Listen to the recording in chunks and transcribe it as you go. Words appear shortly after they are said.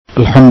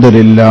الحمد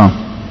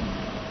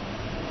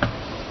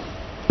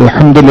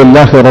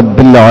لله رب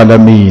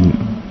العالمين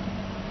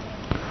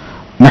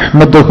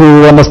نحمده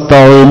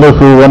ونستعينه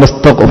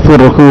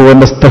ونستغفره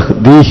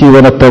ونستهديه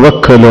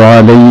ونتوكل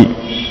عليه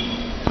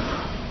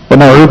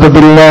ونعوذ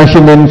بالله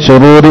من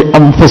شرور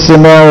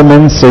أنفسنا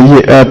ومن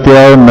سيئات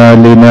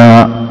أعمالنا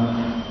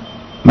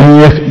من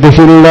يهده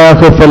الله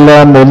فلا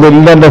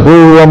مضل له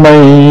ومن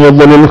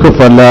يضلله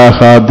فلا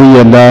هادي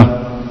له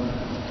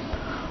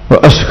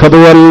وأشهد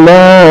أن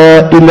لا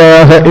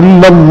إله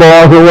إلا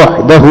الله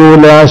وحده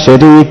لا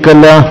شريك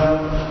له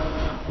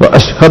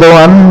وأشهد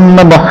أن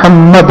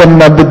محمدا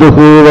عبده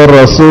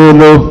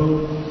ورسوله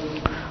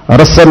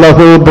أرسله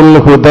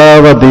بالهدى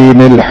ودين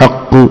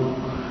الحق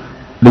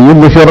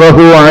ليظهره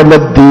على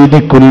الدين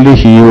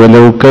كله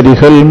ولو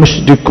كره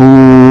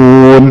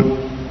المشركون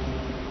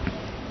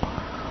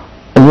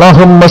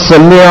اللهم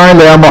صل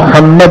على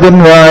محمد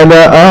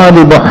وعلى آل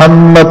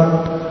محمد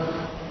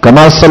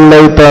كما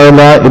صليت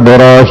على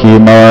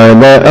إبراهيم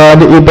وعلى آل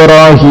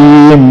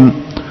إبراهيم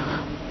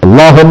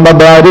اللهم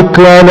بارك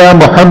على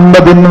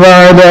محمد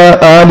وعلى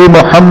آل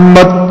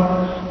محمد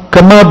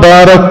كما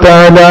باركت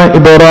على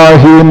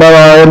إبراهيم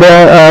وعلى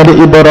آل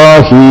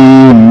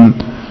إبراهيم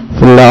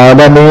في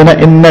العالمين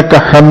إنك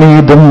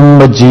حميد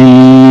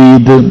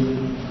مجيد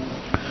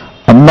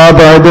أما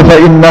بعد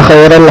فإن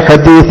خير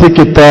الحديث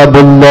كتاب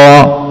الله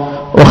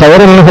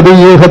وخير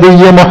الهدي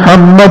هدي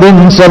محمد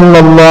صلى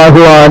الله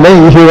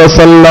عليه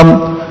وسلم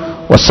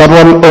وشر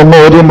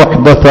الأمور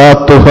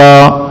محدثاتها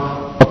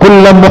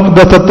وكل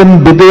محدثة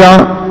بدعة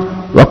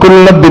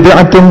وكل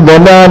بدعة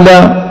ضلالة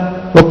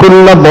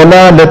وكل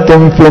ضلالة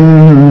في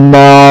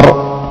النار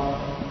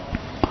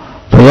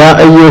فيا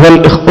أيها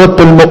الإخوة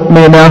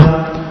المؤمنة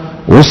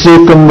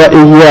أوصيكم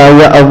وإياي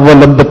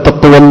أولا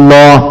بتقوى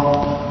الله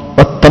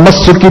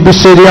والتمسك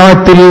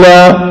بشريعة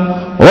الله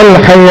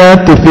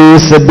والحياة في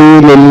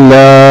سبيل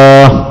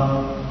الله.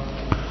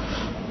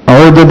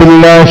 أعوذ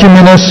بالله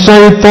من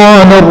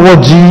الشيطان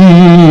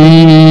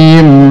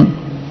الرجيم.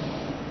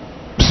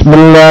 بسم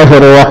الله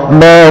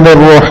الرحمن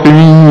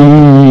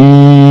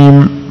الرحيم.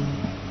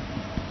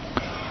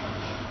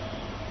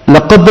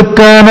 لقد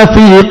كان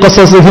في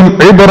قصصهم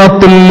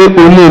عبرة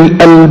لأولي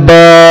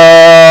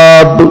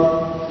الألباب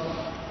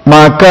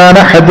ما كان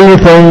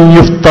حديثا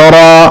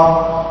يفترى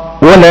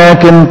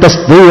ولكن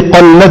تصديق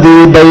الذي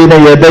بين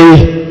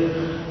يديه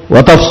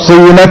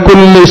وتفصيل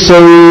كل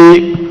شيء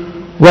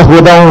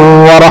وهدى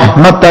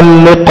ورحمة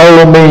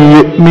لقوم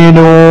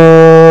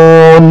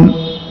يؤمنون.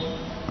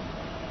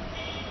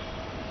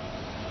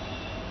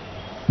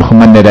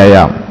 ബഹുമാന്യരായ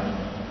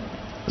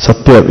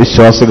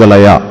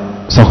സത്യവിശ്വാസികളായ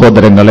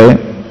സഹോദരങ്ങളെ,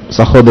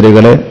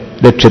 സഹോദരികളെ,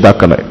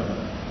 രക്ഷിതാക്കളെ,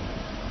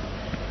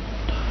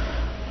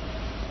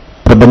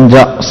 പ്രപഞ്ച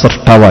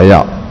സൃഷ്ടാവായ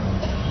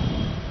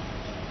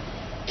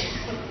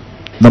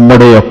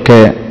നമ്മുടെയൊക്കെ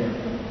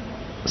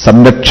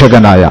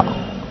സംരക്ഷകനായ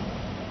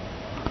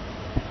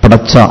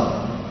പടച്ച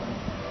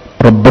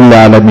റബ്ബുൽ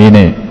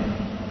ആലമീനെ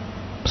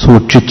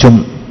സൂക്ഷിച്ചും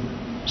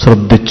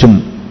ശ്രദ്ധിച്ചും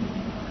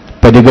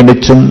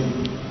പരിഗണിച്ചും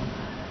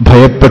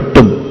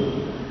ഭയപ്പെട്ടും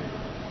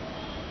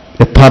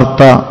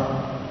യഥാർത്ഥ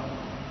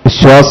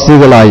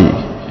വിശ്വാസികളായി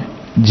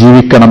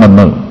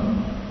ജീവിക്കണമെന്ന്,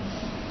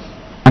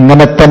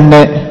 അങ്ങനെ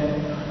തന്നെ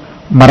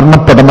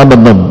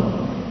മരണപ്പെടണമെന്നും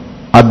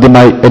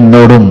ആദ്യമായി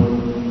എന്നോടും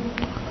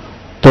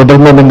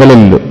തുടർന്ന്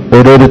നിങ്ങളിൽ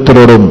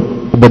ഓരോരുത്തരോടും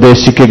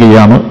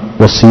ഉപദേശിക്കുകയാണ്,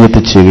 വസിയത്ത്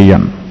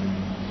ചെയ്യുകയാണ്.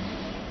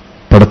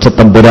 പടച്ച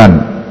തമ്പുരാൻ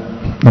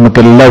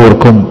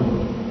നമുക്കെല്ലാവർക്കും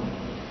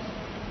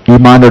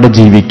ഈമാനോടെ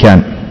ജീവിക്കാൻ,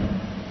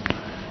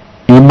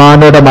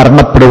 ഈമാനോടെ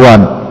മരണപ്പെടുവാൻ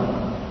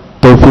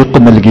തൗഫീഖ്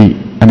നൽകി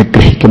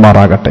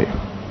അനുഗ്രഹിക്കുമാറാകട്ടെ.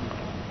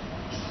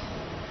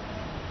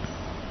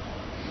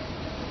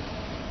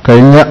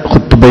 കഴിഞ്ഞ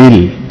ഖുത്ബയിൽ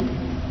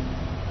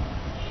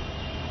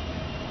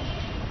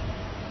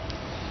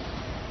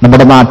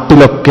നമ്മുടെ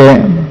നാട്ടിലൊക്കെ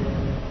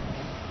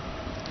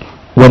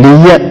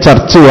വലിയ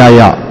ചർച്ചയായ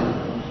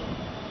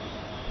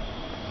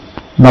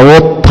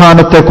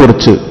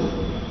നവോത്ഥാനത്തെക്കുറിച്ച്,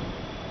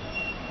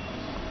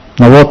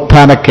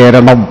 നവോത്ഥാന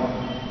കേരളം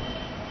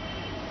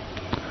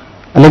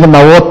അല്ലെങ്കിൽ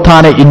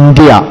നവോത്ഥാന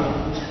ഇന്ത്യ,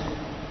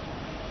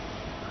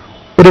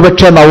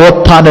 ഒരുപക്ഷെ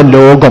നവോത്ഥാന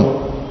ലോകം,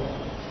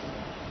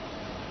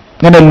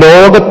 ഇങ്ങനെ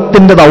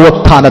ലോകത്തിന്റെ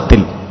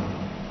നവോത്ഥാനത്തിൽ,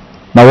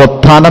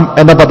 നവോത്ഥാനം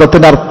എന്ന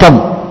പദത്തിനർത്ഥം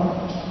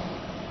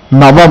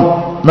നവം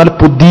എന്നാൽ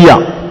പുതിയ,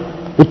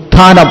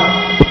 ഉത്ഥാനം,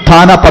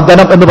 ഉത്ഥാന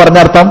പതനം എന്ന് പറഞ്ഞ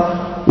അർത്ഥം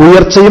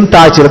ഉയർച്ചയും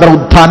താഴ്ചയും, അതാണ്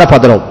ഉത്ഥാന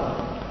പതനവും.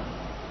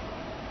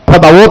 അപ്പൊ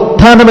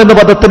നവോത്ഥാനം എന്ന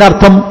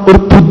പദത്തിനർത്ഥം ഒരു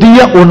പുതിയ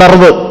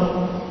ഉണർവ്,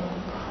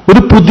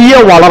 ഒരു പുതിയ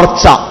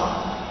വളർച്ച,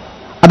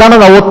 അതാണ്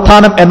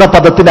നവോത്ഥാനം എന്ന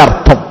പദത്തിന്റെ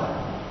അർത്ഥം.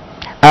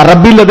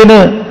 അറബിൽ അതിന്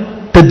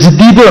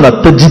തജ്ദീദ് ആണ്,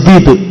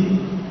 തജ്ദീദ്.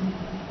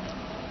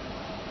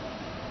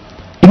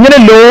 ഇങ്ങനെ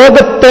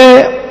ലോകത്തെ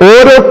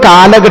ഓരോ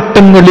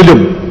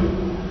കാലഘട്ടങ്ങളിലും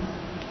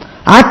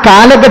ആ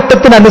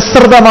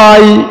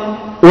കാലഘട്ടത്തിനനുസൃതമായി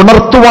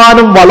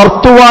ഉണർത്തുവാനും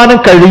വളർത്തുവാനും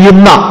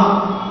കഴിയുന്ന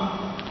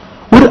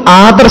ഒരു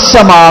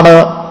ആദർശമാണ്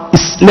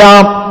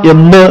ഇസ്ലാം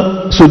എന്ന്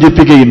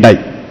സൂചിപ്പിക്കുകയുണ്ടായി.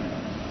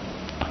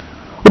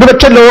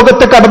 ഒരുപക്ഷെ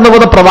ലോകത്ത്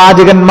കടന്നുപോകുന്ന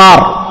പ്രവാചകന്മാർ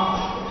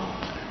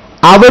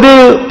അവര്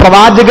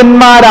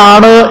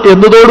പ്രവാചകന്മാരാണ്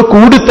എന്നതോട്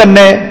കൂടി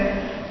തന്നെ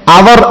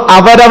അവർ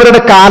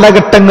അവരവരുടെ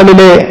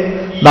കാലഘട്ടങ്ങളിലെ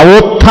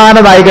നവോത്ഥാന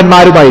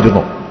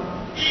നായകന്മാരുമായിരുന്നു.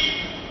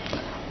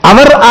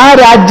 അവർ ആ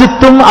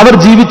രാജ്യത്തും അവർ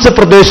ജീവിച്ച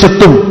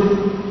പ്രദേശത്തും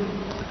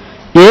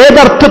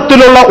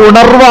ഏതർത്ഥത്തിലുള്ള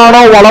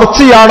ഉണർവാണോ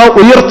വളർച്ചയാണോ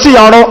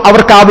ഉയർച്ചയാണോ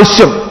അവർക്ക്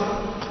ആവശ്യം,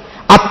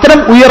 അത്തരം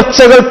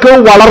ഉയർച്ചകൾക്ക്,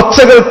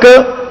 വളർച്ചകൾക്ക്,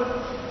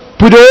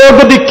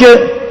 പുരോഗതിക്ക്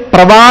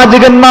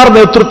പ്രവാചകന്മാർ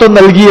നേതൃത്വം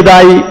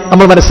നൽകിയതായി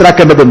നമ്മൾ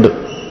മനസ്സിലാക്കേണ്ടതുണ്ട്.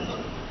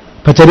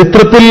 ഇപ്പൊ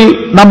ചരിത്രത്തിൽ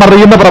നാം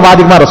അറിയുന്ന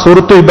പ്രവാചകന്മാർ,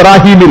 സൂറത്ത്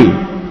ഇബ്രാഹിമിൽ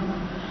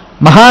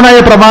മഹാനായ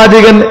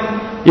പ്രവാചകൻ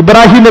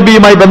ഇബ്രാഹിം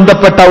നബിയുമായി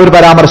ബന്ധപ്പെട്ട ഒരു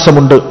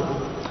പരാമർശമുണ്ട്.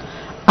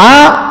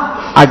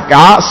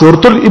 ആ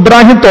സൂറത്തുൽ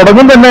ഇബ്രാഹിം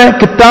തുടങ്ങും തന്നെ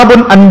കിതാബുൻ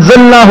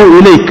അൻസൽനാഹു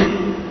ഇലൈക്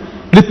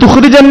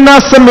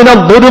ലിതുഖ്രിജന്നാസ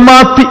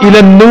മിനദ്ദുലുമാത്തി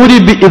ഇലന്നൂരി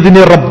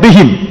ബിഇദ്നി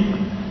റബ്ബിഹിം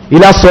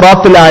ഇലാ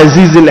സിറാത്തിൽ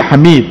അസീസിൽ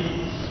ഹമീദ്.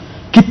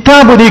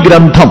 കിതാബുൽ, ഈ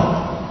ഗ്രന്ഥം,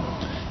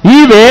 ഈ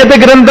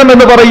വേദഗ്രന്ഥം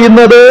എന്ന്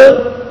പറയുന്നത്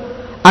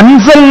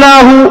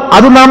അൻസൽനാഹു,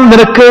 അത് നാം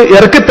നിനക്ക്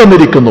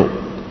ഇറക്കിത്തന്നിരിക്കുന്നു.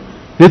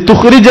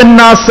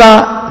 ലിതുഖ്രിജന്നാസ,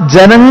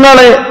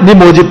 ജനങ്ങളെ നീ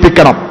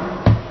മോചിപ്പിക്കണം,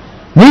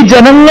 നീ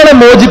ജനങ്ങളെ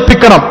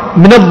മോചിപ്പിക്കണം.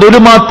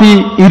 മിനദ്ദുലുമാത്തി,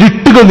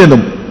 ഇരുട്ടുകളിൽ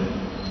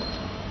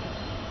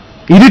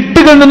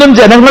നിന്നും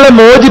ജനങ്ങളെ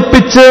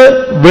മോചിപ്പിച്ച്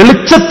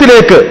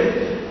വെളിച്ചത്തിലേക്ക്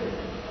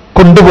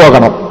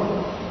കൊണ്ടുപോകണം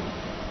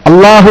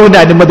അള്ളാഹുവിന്റെ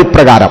അനുമതി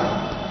പ്രകാരം.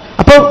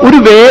 അപ്പൊ ഒരു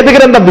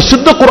വേദഗ്രന്ഥം,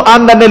 വിശുദ്ധ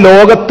ഖുർആൻ തന്നെ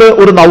ലോകത്ത്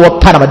ഒരു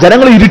നവോത്ഥാനമാണ്.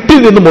 ജനങ്ങൾ ഇരുട്ടിൽ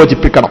നിന്ന്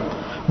മോചിപ്പിക്കണം,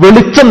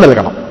 വെളിച്ചം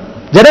നൽകണം,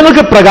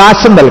 ജനങ്ങൾക്ക്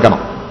പ്രകാശം നൽകണം.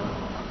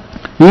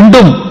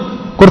 വീണ്ടും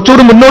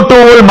കുറച്ചുകൂടി മുന്നോട്ട്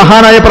പോകുമ്പോൾ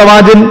മഹാനായ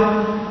പ്രവാചകൻ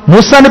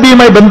മൂസാ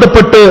നബിയുമായി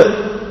ബന്ധപ്പെട്ട്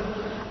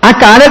ആ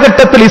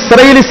കാലഘട്ടത്തിൽ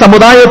ഇസ്രായേലി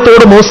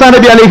സമുദായത്തോട് മൂസാ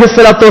നബി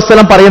അലൈഹിസ്സലാത്തു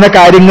വസ്സലാം പറയുന്ന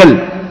കാര്യങ്ങൾ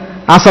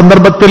ആ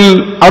സന്ദർഭത്തിൽ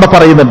അവിടെ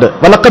പറയുന്നുണ്ട്.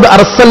 വലഖദ്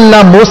അർസൽനാ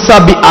മൂസാ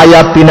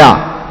ബിആയാതിനാ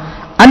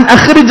അൻ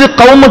അഖ്രിജ്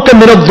ഖൗമക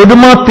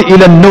മിനദ്ദുലുമാത്തി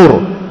ഇലന്നൂർ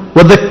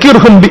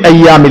വദക്കിർഹും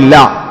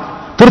ബിഅയ്യാമില്ലാ.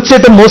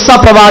 തീർച്ചയായിട്ടും മൂസാ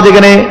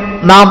പ്രവാചകനെ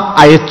നാം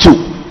അയച്ചു,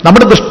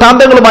 നമ്മുടെ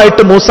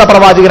ദൃഷ്ടാന്തങ്ങളുമായിട്ട് മൂസാ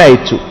പ്രവാചകനെ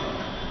അയച്ചു.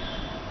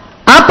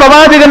 ആ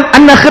പ്രവാചകൻ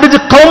അൻ അഖ്രിജ്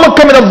ഖൗമക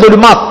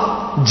മിനദ്ദുലുമാത്ത്,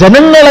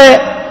 ജനങ്ങളെ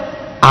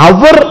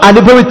അവർ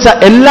അനുഭവിച്ച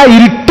എല്ലാ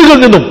ഇരുട്ടുകളിൽ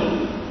നിന്നും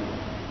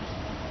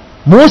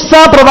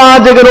മൂസാ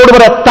പ്രവാചകനോട്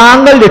പറയാം,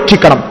 താങ്കൾ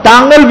രക്ഷിക്കണം,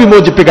 താങ്കൾ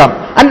വിമോചിപ്പിക്കണം.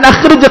 അൻ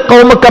അഖ്രിജ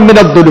ഖൗമക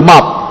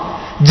മിനദ്ദുലുമാത്ത്,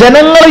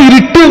 ജനങ്ങളെ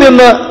ഇരുട്ടിൽ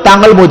നിന്ന്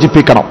താങ്കൾ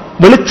മോചിപ്പിക്കണം,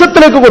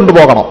 വെളിച്ചത്തിലേക്ക്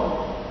കൊണ്ടുപോകണം.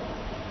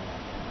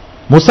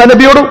 മൂസാ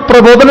നബിയോട്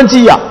പ്രബോധനം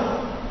ചെയ്യാം.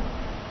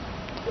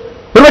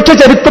 ഒരുപക്ഷെ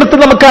ചരിത്രത്തിൽ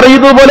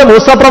നമുക്കറിയുന്നത് പോലെ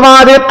മൂസാ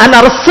പ്രവാചകൻ അൻ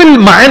അർസിൽ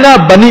മഅന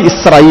ബനി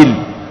ഇസ്രായേൽ,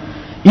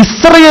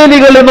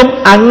 ഇസ്രയേലികളിൽ നിന്നും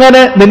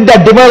അങ്ങനെ നിന്റെ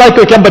അടിമകളാക്കി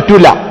വയ്ക്കാൻ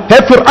പറ്റൂല. ഹേ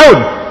ഫിർഔൻ,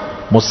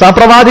 മൂസാ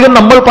പ്രവാചകൻ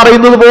നമ്മൾ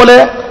പറയുന്നത് പോലെ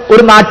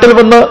ഒരു നാട്ടിൽ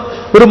വന്ന്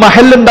ഒരു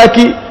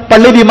മഹല്ലുണ്ടാക്കി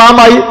പള്ളിയിൽ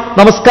ഇമാമായി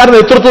നമസ്കാരം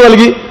നേതൃത്വം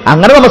നൽകി,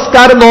 അങ്ങനെ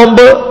നമസ്കാരം,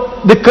 നോമ്പ്,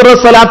 ദിക്ർ,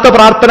 സലാത്ത്,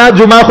 പ്രാർത്ഥന,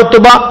 ജുമാ,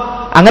 ഖുതുബ,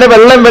 അങ്ങനെ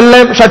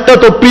വെള്ളം ഷർട്ട്,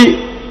 തൊപ്പി,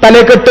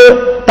 തലക്കെട്ട്,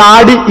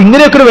 താടി,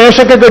 ഇങ്ങനെയൊക്കെ ഒരു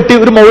വേഷമൊക്കെ കെട്ടി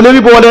ഒരു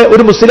മൗലവി പോലെ,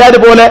 ഒരു മുസ്ലിയാർ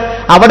പോലെ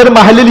അവിടെ ഒരു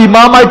മഹല്ലിൽ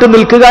ഇമാമായിട്ട്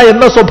നിൽക്കുക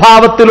എന്ന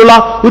സ്വഭാവത്തിലുള്ള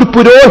ഒരു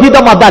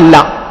പുരോഹിതം അതല്ല.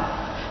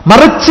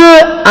 മറിച്ച്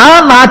ആ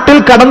നാട്ടിൽ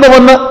കടന്നു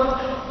വന്ന്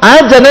ആ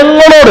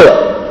ജനങ്ങളോട്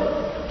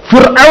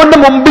ഫിർഔന്റെ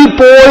മുമ്പിൽ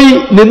പോയി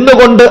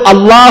നിന്നുകൊണ്ട്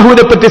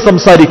അള്ളാഹുവിനെ പറ്റി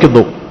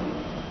സംസാരിക്കുന്നു.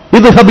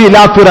 ഇദ്ഹബ്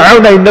ഇലാ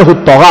ഫിർഔന ഇന്നഹു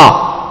തഗാ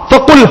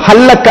ഫഖുൽ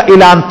ഹല്ലക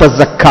ഇലാ അൻ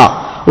തസക്ക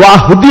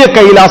വഅഹ്ദിയക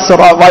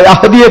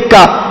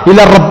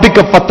ഇലാ റബ്ബിക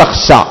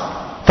ഫതഖ്ശ.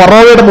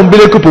 ഫറോവയുടെ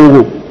മുമ്പിലേക്ക്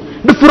പോകൂ,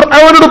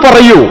 ഫിർഔനോട്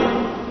പറയൂ,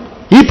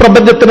 ഈ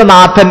പ്രപഞ്ചത്തിന്റെ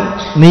നാഥൻ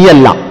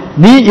നീയല്ല,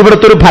 നീ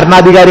ഇവിടുത്തെ ഒരു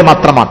ഭരണാധികാരി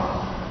മാത്രമാണ്.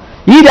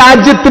 ഈ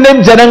രാജ്യത്തിന്റെയും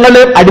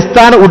ജനങ്ങളുടെയും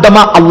അടിസ്ഥാന ഉടമ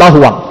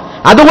അള്ളാഹുവാണ്.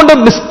 അതുകൊണ്ട്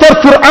മിസ്റ്റർ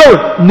ഫിർഔൻ,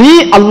 നീ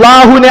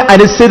അള്ളാഹുവിനെ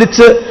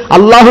അനുസരിച്ച്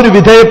അള്ളാഹുവിന്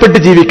വിധേയപ്പെട്ട്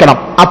ജീവിക്കണം.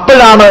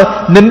 അപ്പോഴാണ്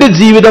നിന്റെ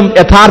ജീവിതം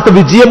യഥാർത്ഥ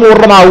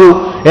വിജയപൂർണ്ണമാകൂ,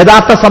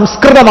 യഥാർത്ഥ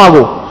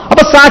സംസ്കൃതമാകൂ.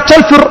 അപ്പൊ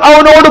സാക്ഷാൽ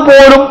ഫിർഔനോട്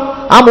പോലും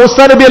ആ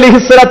മൂസാ നബി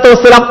അലൈഹിസ്സലാത്തു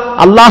വസ്സലാം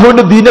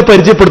അള്ളാഹുവിന്റെ ദീനെ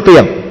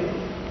പരിചയപ്പെടുത്തുകയാണ്.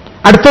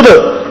 അടുത്തത്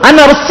അൻ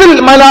അർസിൽ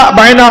മല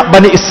ബൈന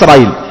ബനി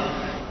ഇസ്രായേൽ,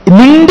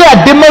 നിന്റെ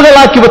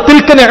അടിമകളാക്കി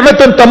വത്തിൽക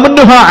നിഅമത്തുൻ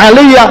തമന്നുഹ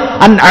അലയ്യ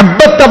അൻ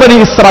അബ്ബത ബനി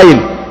ഇസ്രായേൽ,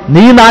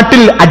 നീ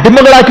നാട്ടിൽ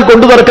അടിമകളാക്കി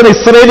കൊണ്ടു നടക്കുന്ന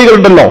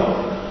ഇസ്രായേലികളുണ്ടല്ലോ,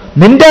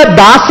 നിന്റെ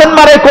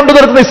ദാസന്മാരെ കൊണ്ടു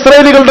നടക്കുന്ന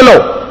ഇസ്രായേലികളുണ്ടല്ലോ,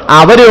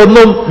 അവരെ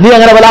ഒന്നും നീ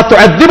അങ്ങനെ വലാ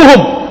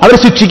തുഅദ്ദിബുഹും, അവരെ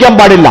ശിക്ഷിക്കാൻ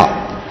പാടില്ല.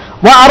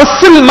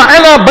 വഅർസിൽ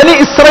മഅന ബനി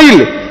ഇസ്രായേൽ,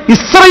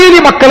 ഇസ്രായേലി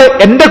മക്കളെ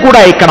എന്റെ കൂടെ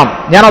അയക്കണം,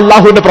 ഞാൻ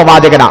അള്ളാഹുവിന്റെ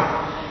പ്രവാചകനാ,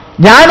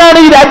 ഞാനാണ്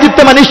ഈ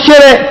രാജ്യത്തെ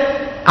മനുഷ്യരെ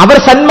അവർ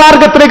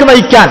സന്മാർഗത്തിലേക്ക്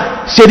നയിക്കാൻ,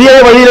 ശരിയായ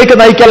വഴിയിലേക്ക്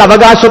നയിക്കാൻ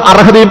അവകാശം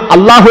അർഹതയും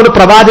അള്ളാഹുവിന്റെ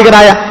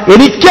പ്രവാചകനായ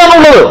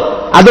എനിക്കാണുള്ളത്.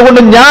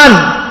 അതുകൊണ്ട് ഞാൻ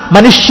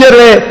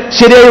മനുഷ്യരെ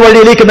ശരിയായ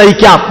വഴിയിലേക്ക്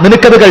നയിക്കാം,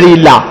 നിനക്കത്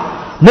കഴിയില്ല.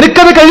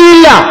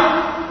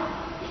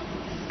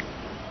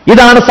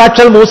 ഇതാണ്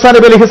സാക്ഷാൽ മൂസാ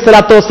നബി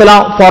അലൈഹിസ്സലാത്തു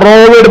വസ്സലാം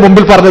ഫറോവയുടെ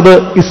മുമ്പിൽ പറഞ്ഞത്,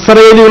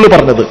 ഇസ്രായേലികൾ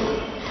പറഞ്ഞത്.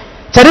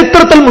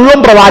 ചരിത്രത്തിൽ മുഴുവൻ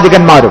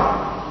പ്രവാചകന്മാരും,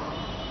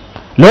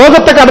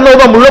 ലോകത്തെ കടന്നു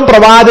പോകുന്ന മുഴുവൻ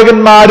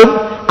പ്രവാചകന്മാരും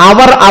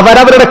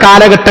അവരവരുടെ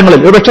കാലഘട്ടങ്ങളിൽ,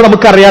 ഒരുപക്ഷെ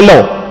നമുക്കറിയാലോ,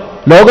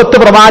 ലോകത്ത്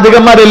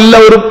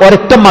പ്രവാചകന്മാരെല്ലാവരും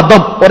ഒരൊറ്റ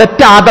മതം,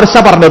 ഒരൊറ്റ ആദർശ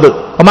പറഞ്ഞത്.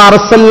 വമാ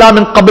അർസൽനാ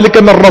മിൻ ഖബ്ലിക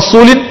മിർ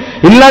റസൂലിൻ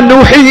ഇല്ലാ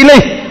നൂഹി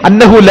ഇലൈഹി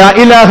അന്നഹു ലാ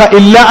ഇലാഹ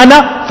ഇല്ലാ അന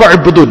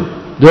ഫഅബ്ദുൻ.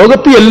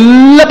 ലോകത്ത്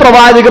എല്ലാ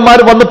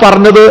പ്രവാചകന്മാരും വന്ന്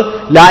പറഞ്ഞത്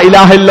ലാ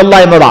ഇലാഹ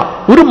ഇല്ലല്ലാഹ് എന്നതാ,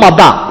 ഒരു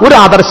മത, ഒരു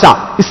ആദർശ,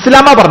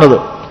 ഇസ്ലാമാ പറഞ്ഞത്.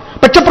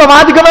 പക്ഷെ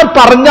പ്രവാചകന്മാർ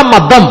പറഞ്ഞ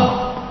മതം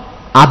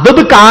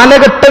അതത്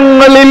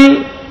കാലഘട്ടങ്ങളിൽ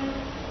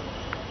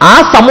ആ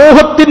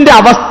സമൂഹത്തിന്റെ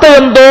അവസ്ഥ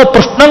എന്തോ,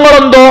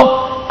 പ്രശ്നങ്ങളെന്തോ,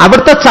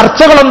 അവിടുത്തെ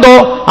ചർച്ചകളെന്തോ,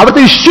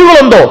 അവിടുത്തെ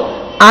ഇഷ്യൂകളെന്തോ,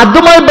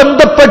 അതുമായി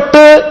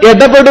ബന്ധപ്പെട്ട്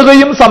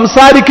ഇടപെടുകയും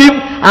സംസാരിക്കുകയും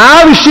ആ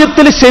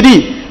വിഷയത്തിൽ ശരി,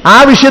 ആ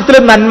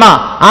വിഷയത്തിലെ നന്മ,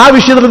 ആ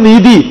വിഷയത്തിലെ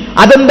നീതി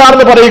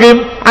അതെന്താണെന്ന് പറയുകയും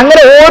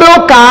അങ്ങനെ ഓരോ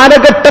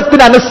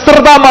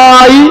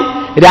കാലഘട്ടത്തിനനുസൃതമായി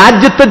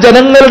രാജ്യത്തെ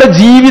ജനങ്ങളുടെ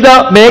ജീവിത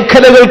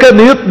മേഖലകൾക്ക്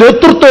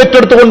നേതൃത്വം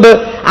ഏറ്റെടുത്തുകൊണ്ട്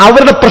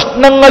അവരുടെ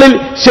പ്രശ്നങ്ങളിൽ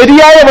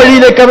ശരിയായ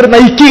വഴിയിലേക്ക് അവർ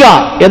നയിക്കുക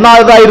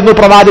എന്നതായിരുന്നു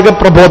പ്രവാചക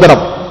പ്രബോധനം.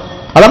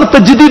 അതാണ്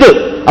തജ്ദീദ്,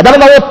 അതാണ്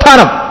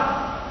നവോത്ഥാനം.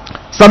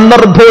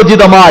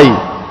 സന്ദർഭോചിതമായി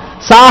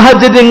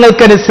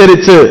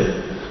സാഹചര്യങ്ങൾക്കനുസരിച്ച്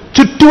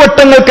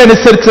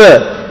ചുറ്റുവട്ടങ്ങൾക്കനുസരിച്ച്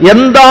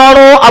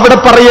എന്താണോ അവിടെ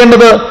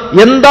പറയേണ്ടത്,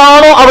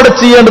 എന്താണോ അവിടെ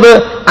ചെയ്യേണ്ടത്,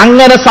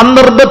 അങ്ങനെ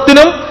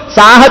സന്ദർഭത്തിനും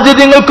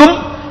സാഹചര്യങ്ങൾക്കും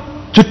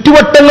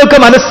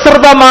ചുറ്റുവട്ടങ്ങൾക്കും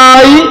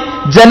അനുസൃതമായി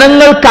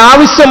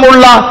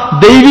ജനങ്ങൾക്കാവശ്യമുള്ള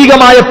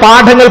ദൈവികമായ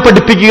പാഠങ്ങൾ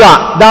പഠിപ്പിക്കുക.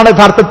 ഇതാണ്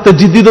യഥാർത്ഥ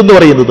തജ്ദീദ് എന്ന്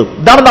പറയുന്നത്,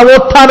 ഇതാണ്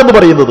നവോത്ഥാനം എന്ന്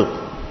പറയുന്നത്.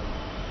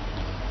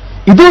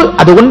 ഇത്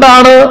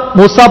അതുകൊണ്ടാണ്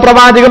മൂസാ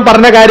പ്രവാചകൻ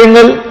പറഞ്ഞ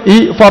കാര്യങ്ങൾ, ഈ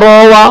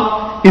ഫറോവ,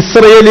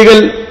 ഇസ്രയേലികൾ,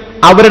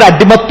 അവരുടെ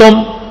അടിമത്വം,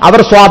 അവർ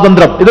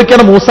സ്വാതന്ത്ര്യം,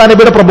 ഇതൊക്കെയാണ് മൂസാ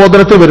നബിയുടെ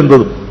പ്രബോധനത്തിൽ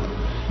വരുന്നത്.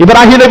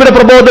 ഇബ്രാഹിം നബിയുടെ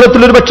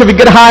പ്രബോധനത്തിൽ ഒരുപക്ഷെ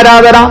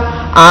വിഗ്രഹാരാധന,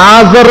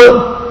 ആസർ,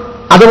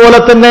 അതുപോലെ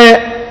തന്നെ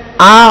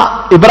ആ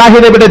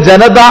ഇബ്രാഹിം നബിയുടെ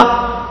ജനത,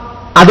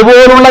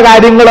 അതുപോലുള്ള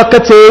കാര്യങ്ങളൊക്കെ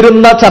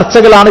ചേരുന്ന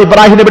ചർച്ചകളാണ്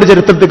ഇബ്രാഹിം നബിയുടെ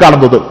ചരിത്രത്തിൽ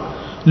കാണുന്നത്.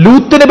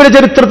 ലൂത്ത് നബിയുടെ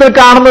ചരിത്രത്തിൽ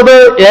കാണുന്നത്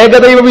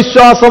ഏകദൈവ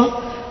വിശ്വാസം,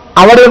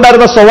 അവിടെ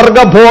ഉണ്ടായിരുന്ന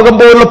സ്വർഗഭോഗം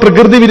പോലുള്ള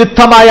പ്രകൃതി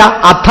വിരുദ്ധമായ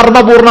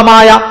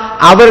അധർമ്മപൂർണമായ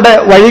അവരുടെ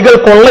വഴികൾ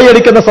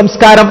കൊള്ളയടിക്കുന്ന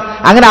സംസ്കാരം,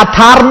 അങ്ങനെ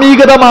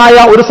അധാർമികതമായ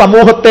ഒരു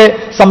സമൂഹത്തെ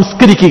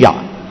സംസ്കരിക്കുക.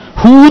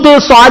 ഹൂദ്,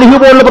 സ്വാലിഹ്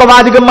പോലുള്ള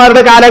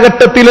പ്രവാചകന്മാരുടെ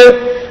കാലഘട്ടത്തിൽ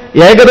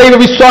ഏകദൈവ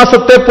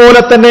വിശ്വാസത്തെ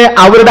പോലെ തന്നെ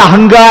അവരുടെ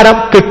അഹങ്കാരം,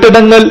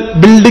 കെട്ടിടങ്ങൾ,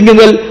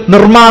 ബിൽഡിങ്ങുകൾ,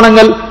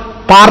 നിർമ്മാണങ്ങൾ,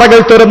 പാറകൾ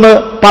തുറന്ന്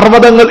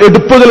പർവ്വതങ്ങൾ,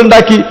 എടുപ്പുകൾ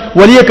ഉണ്ടാക്കി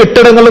വലിയ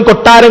കെട്ടിടങ്ങളും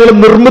കൊട്ടാരങ്ങളും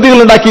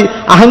നിർമ്മിതികളുണ്ടാക്കി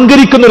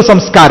അഹങ്കരിക്കുന്ന ഒരു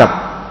സംസ്കാരം.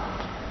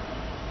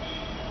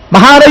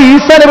 മഹാനായ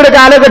ഈസാ നബിയുടെ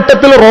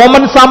കാലഘട്ടത്തിൽ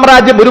റോമൻ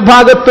സാമ്രാജ്യം ഒരു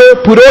ഭാഗത്ത്,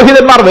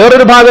 പുരോഹിതന്മാർ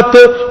വേറൊരു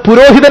ഭാഗത്ത്,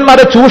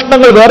 പുരോഹിതന്മാരുടെ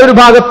ചൂഷണങ്ങൾ വേറൊരു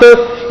ഭാഗത്ത്,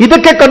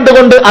 ഇതൊക്കെ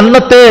കണ്ടുകൊണ്ട്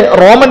അന്നത്തെ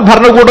റോമൻ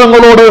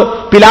ഭരണകൂടങ്ങളോട്,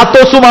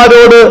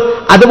 പിലാത്തോസുമാരോട്,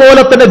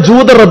 അതുപോലെ തന്നെ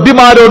ജൂത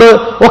റബ്ബിമാരോട്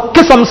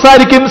ഒക്കെ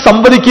സംസാരിക്കുകയും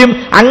സംവദിക്കുകയും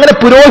അങ്ങനെ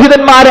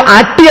പുരോഹിതന്മാരെ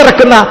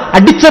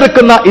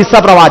അടിച്ചിറക്കുന്ന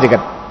ഈസാ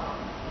പ്രവാചകൻ.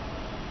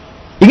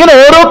 ഇങ്ങനെ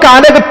ഓരോ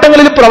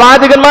കാലഘട്ടങ്ങളിലും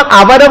പ്രവാചകന്മാർ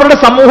അവരവരുടെ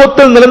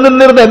സമൂഹത്തിൽ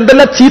നിലനിന്നിരുന്ന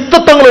എന്തെല്ലാം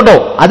ചീത്തത്വങ്ങളുണ്ടോ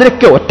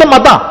അതിനൊക്കെ ഒറ്റ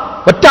മത,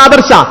 ഒറ്റ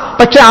ആദർശ.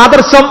 പക്ഷെ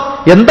ആദർശം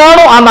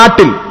എന്താണോ ആ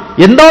നാട്ടിൽ,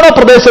 എന്താണോ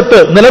പ്രദേശത്ത്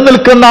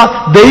നിലനിൽക്കുന്ന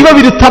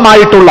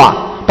ദൈവവിരുദ്ധമായിട്ടുള്ള,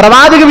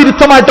 പ്രവാചക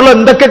വിരുദ്ധമായിട്ടുള്ള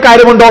എന്തൊക്കെ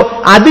കാര്യമുണ്ടോ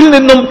അതിൽ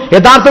നിന്നും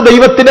യഥാർത്ഥ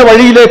ദൈവത്തിന്റെ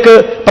വഴിയിലേക്ക്,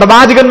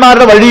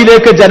 പ്രവാചകന്മാരുടെ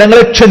വഴിയിലേക്ക്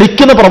ജനങ്ങളെ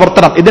ക്ഷണിക്കുന്ന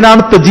പ്രവർത്തനം,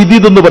 ഇതിനാണ്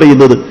തജ്ദീദ് എന്ന്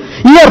പറയുന്നത്.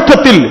 ഈ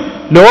അർത്ഥത്തിൽ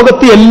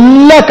ലോകത്തെ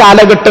എല്ലാ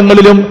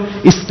കാലഘട്ടങ്ങളിലും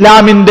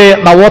ഇസ്ലാമിന്റെ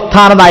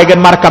നവോത്ഥാന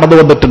നായകന്മാർ കടന്നു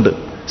വന്നിട്ടുണ്ട്.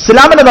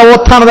 ഇസ്ലാമിന്റെ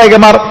നവോത്ഥാന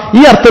നായകന്മാർ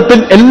ഈ അർത്ഥത്തിൽ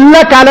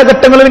എല്ലാ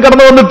കാലഘട്ടങ്ങളിലും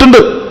കടന്നു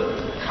വന്നിട്ടുണ്ട്.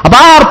 അപ്പൊ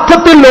ആ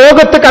അർത്ഥത്തിൽ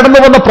ലോകത്ത് കടന്നു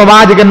വന്ന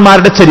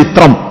പ്രവാചകന്മാരുടെ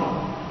ചരിത്രം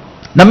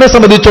നമ്മെ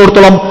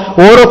സംബന്ധിച്ചിടത്തോളം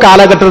ഓരോ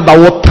കാലഘട്ടത്തിൽ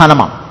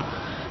നവോത്ഥാനമാണ്.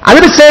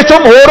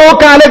 അതിനുശേഷം ഓരോ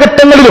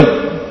കാലഘട്ടങ്ങളിലും,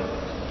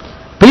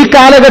 ഈ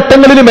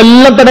കാലഘട്ടങ്ങളിലും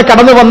എല്ലാം തന്നെ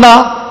കടന്നു വന്ന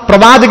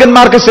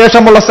പ്രവാചകന്മാർക്ക്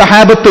ശേഷമുള്ള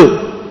സഹാബത്ത്,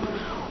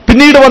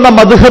 പിന്നീട് വന്ന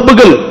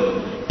മദ്ഹബുകൾ,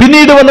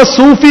 പിന്നീട് വന്ന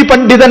സൂഫി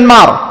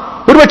പണ്ഡിതന്മാർ,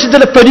 ഒരുപക്ഷെ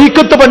ചില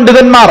ത്വരീഖത്ത്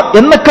പണ്ഡിതന്മാർ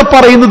എന്നൊക്കെ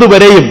പറയുന്നത്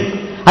വരെയും,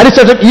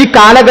 അതിനുശേഷം ഈ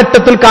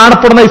കാലഘട്ടത്തിൽ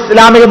കാണപ്പെടുന്ന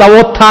ഇസ്ലാമിക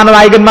നവോത്ഥാന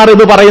നായകന്മാർ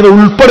എന്ന് പറയുന്ന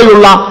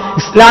ഉൾപ്പെടെയുള്ള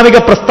ഇസ്ലാമിക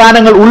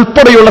പ്രസ്ഥാനങ്ങൾ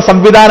ഉൾപ്പെടെയുള്ള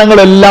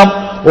സംവിധാനങ്ങളെല്ലാം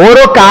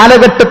ഓരോ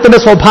കാലഘട്ടത്തിന്റെ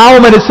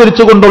സ്വഭാവം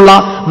അനുസരിച്ചുകൊണ്ടുള്ള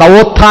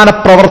നവോത്ഥാന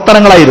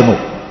പ്രവർത്തനങ്ങളായിരുന്നു,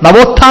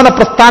 നവോത്ഥാന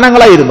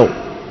പ്രസ്ഥാനങ്ങളായിരുന്നു.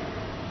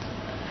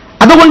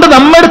 അതുകൊണ്ട്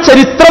നമ്മുടെ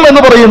ചരിത്രം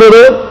എന്ന്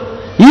പറയുന്നത്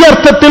ഈ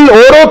അർത്ഥത്തിൽ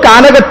ഓരോ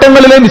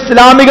കാലഘട്ടങ്ങളിലെയും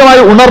ഇസ്ലാമികമായ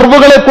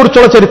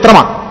ഉണർവുകളെക്കുറിച്ചുള്ള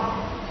ചരിത്രമാണ്.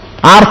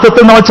 ആ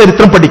അർത്ഥത്തിൽ നമ്മൾ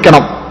ചരിത്രം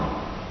പഠിക്കണം.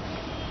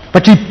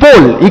 പക്ഷെ ഇപ്പോൾ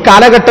ഈ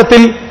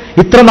കാലഘട്ടത്തിൽ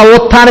ഇത്ര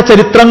നവോത്ഥാന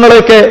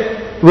ചരിത്രങ്ങളൊക്കെ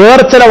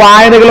വേറെ ചില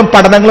വായനകളും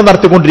പഠനങ്ങളും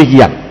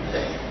നടത്തിക്കൊണ്ടിരിക്കുകയാണ്.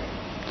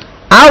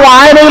 ആ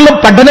വായനകളിലും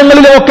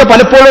പഠനങ്ങളിലും ഒക്കെ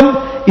പലപ്പോഴും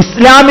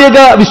ഇസ്ലാമിക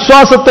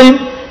വിശ്വാസത്തെയും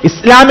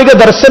ഇസ്ലാമിക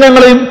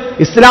ദർശനങ്ങളെയും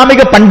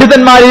ഇസ്ലാമിക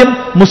പണ്ഡിതന്മാരെയും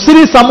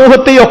മുസ്ലിം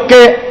സമൂഹത്തെയും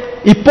ഒക്കെ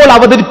ഇപ്പോൾ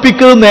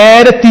അവതരിപ്പിക്കുന്നത്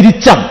നേരെ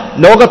തിരിച്ചാണ്.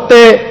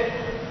 ലോകത്തെ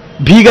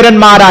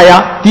ഭീകരന്മാരായ,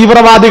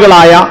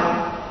 തീവ്രവാദികളായ,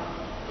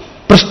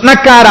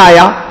 പ്രശ്നക്കാരായ,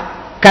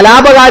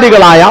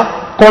 കലാപകാരികളായ,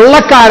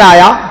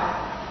 കൊള്ളക്കാരായ,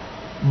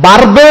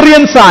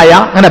 ബാർബേറിയൻസായ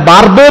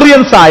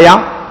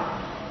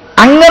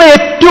അങ്ങനെ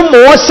ഏറ്റവും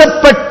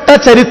മോശപ്പെട്ട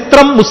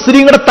ചരിത്രം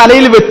മുസ്ലിങ്ങളുടെ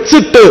തലയിൽ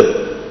വെച്ചിട്ട്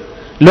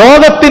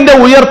ലോകത്തിന്റെ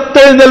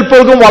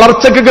ഉയർത്തെഴുന്നേൽപ്പുകൾക്കും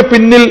വളർച്ചയ്ക്കൊക്കെ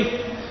പിന്നിൽ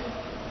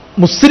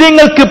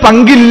മുസ്ലിങ്ങൾക്ക്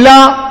പങ്കില്ല,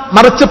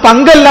 മറിച്ച്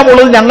പങ്കെല്ലാം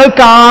ഉള്ളത്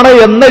ഞങ്ങൾക്കാണ്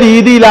എന്ന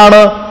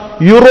രീതിയിലാണ്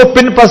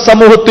യൂറോപ്യൻ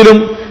സമൂഹത്തിലും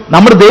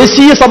നമ്മുടെ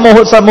ദേശീയ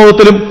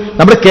സമൂഹത്തിലും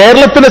നമ്മുടെ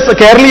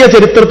കേരളീയ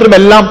ചരിത്രത്തിലും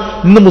എല്ലാം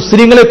ഇന്ന്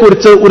മുസ്ലിങ്ങളെ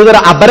കുറിച്ച്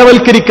ഒരുതരം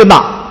അപരവൽക്കരിക്കുന്ന,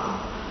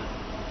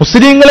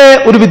 മുസ്ലിങ്ങളെ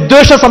ഒരു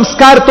വിദ്വേഷ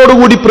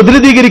സംസ്കാരത്തോടുകൂടി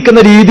പ്രതിനിധീകരിക്കുന്ന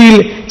രീതിയിൽ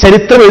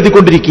ചരിത്രം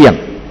എഴുതിക്കൊണ്ടിരിക്കുകയാണ്.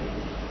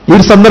 ഈ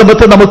ഒരു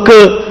സന്ദർഭത്തിൽ നമുക്ക്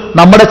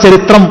നമ്മുടെ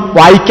ചരിത്രം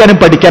വായിക്കാനും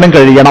പഠിക്കാനും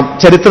കഴിയണം.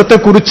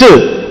 ചരിത്രത്തെക്കുറിച്ച്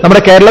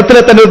നമ്മുടെ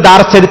കേരളത്തിലെ തന്നെ ഒരു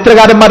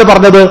ചരിത്രകാരന്മാർ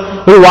പറഞ്ഞത്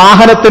ഒരു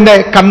വാഹനത്തിന്റെ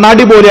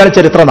കണ്ണാടി പോലെയാണ്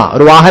ചരിത്രം.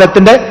 ഒരു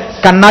വാഹനത്തിന്റെ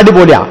കണ്ണാടി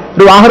പോലെയാണ്.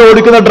 ഒരു വാഹനം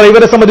ഓടിക്കുന്ന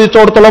ഡ്രൈവറെ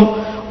സംബന്ധിച്ചിടത്തോളം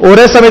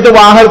ഒരേ സമയത്ത്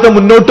വാഹനത്തെ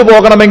മുന്നോട്ട്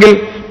പോകണമെങ്കിൽ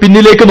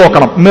പിന്നിലേക്ക്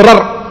നോക്കണം. മിറർ,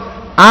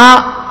 ആ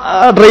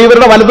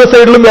ഡ്രൈവറുടെ വലത്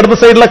സൈഡിലും ഇടത്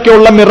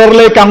സൈഡിലൊക്കെയുള്ള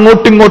മിററിലേക്ക്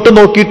അങ്ങോട്ടും ഇങ്ങോട്ടും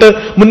നോക്കിയിട്ട്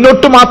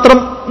മുന്നോട്ട് മാത്രം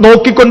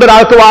നോക്കിക്കൊണ്ട്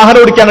ഒരാൾക്ക് വാഹനം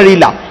ഓടിക്കാൻ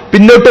കഴിയില്ല,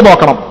 പിന്നോട്ട്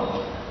നോക്കണം.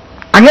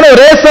 അങ്ങനെ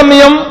ഒരേ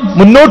സമയം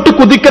മുന്നോട്ട്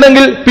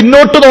കുതിക്കണമെങ്കിൽ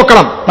പിന്നോട്ട്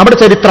നോക്കണം. നമ്മുടെ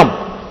ചരിത്രം,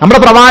 നമ്മുടെ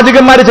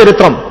പ്രവാചകന്മാരുടെ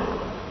ചരിത്രം,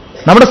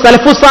 നമ്മുടെ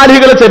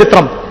സലഫുസാലിഹികളുടെ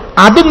ചരിത്രം,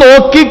 അത്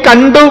നോക്കി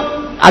കണ്ടു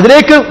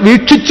അതിലേക്ക്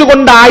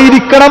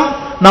വീക്ഷിച്ചുകൊണ്ടായിരിക്കണം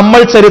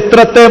നമ്മൾ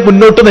ചരിത്രത്തെ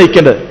മുന്നോട്ട്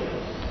നയിക്കേണ്ടത്.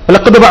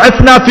 ലഖദ്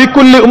ബഅസ്നാ ഫീ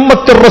കുല്ലി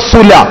ഉമ്മത്തിർ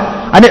റസൂല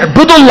അൻ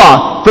ഇഅ്ബുദുല്ലാഹ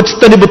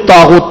ഫജ്തനിബുത്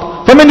താഗൂത്ത്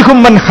ഫമിൻഹും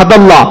മൻ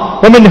ഹദല്ലാഹ്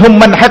വമിൻഹും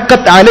മൻ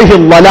ഹഖത്ത് അലൈഹി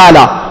ളലാല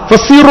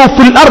ഫസീറു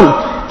ഫിൽ അർദ്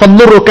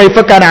ഫൻദുറു കൈഫ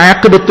കാന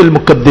ആഖിബത്തുൽ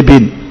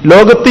മുകദ്ദിബീൻ.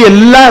 ലോകത്തെ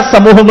എല്ലാ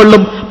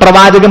സമൂഹങ്ങളിലും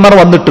പ്രവാചകന്മാർ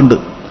വന്നിട്ടുണ്ട്.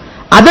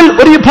 അതിൽ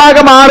ഒരു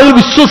വിഭാഗം ആളുകൾ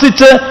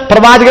വിശ്വസിച്ച്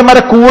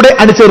പ്രവാചകന്മാരെ കൂടെ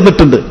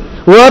അണിചേർന്നിട്ടുണ്ട്.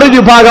 വേറൊരു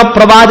വിഭാഗം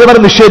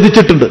പ്രവാചകന്മാരെ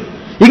നിഷേധിച്ചിട്ടുണ്ട്.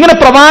 ഇങ്ങനെ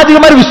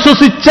പ്രവാചകന്മാരെ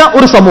വിശ്വസിച്ച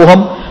ഒരു സമൂഹം,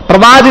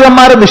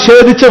 പ്രവാചകന്മാരെ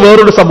നിഷേധിച്ച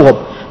വേറൊരു സമൂഹം.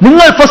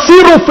 നിങ്ങൾ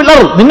ഫസീറു ഫിൽ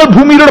അർദ്, നിങ്ങൾ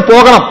ഭൂമിയിലൂടെ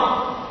പോകണം,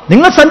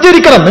 നിങ്ങൾ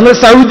സഞ്ചരിക്കണം. നിങ്ങൾ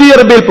സൗദി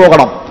അറേബ്യയിൽ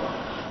പോകണം,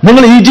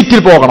 നിങ്ങൾ ഈജിപ്തിൽ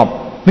പോകണം,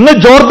 നിങ്ങൾ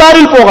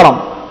ജോർദാനിൽ പോകണം,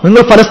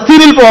 നിങ്ങൾ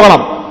ഫലസ്തീനിൽ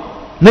പോകണം,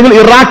 നിങ്ങൾ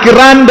ഇറാഖ്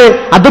ഇറാന്റെ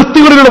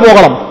അതിർത്തികളിലൂടെ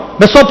പോകണം.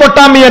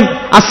 മെസോപ്പൊട്ടാമിയൻ,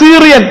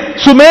 അസീറിയൻ,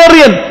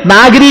 സുമേറിയൻ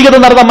നാഗരികത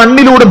നടന്ന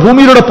മണ്ണിലൂടെ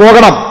ഭൂമിയിലൂടെ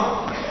പോകണം.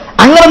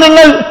 അങ്ങനെ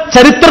നിങ്ങൾ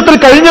ചരിത്രത്തിൽ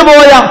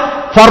കഴിഞ്ഞുപോയ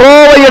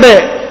ഫറോവയുടെ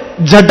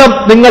ജഡം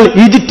നിങ്ങൾ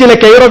ഈജിപ്തിലെ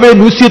കൈറോവേ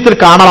മ്യൂസിയത്തിൽ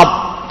കാണണം.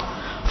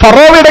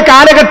 ഫറോവയുടെ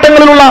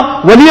കാലഘട്ടങ്ങളിലുള്ള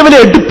വലിയ വലിയ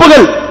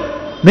എടുപ്പുകൾ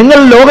നിങ്ങൾ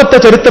ലോകത്തെ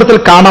ചരിത്രത്തിൽ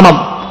കാണണം.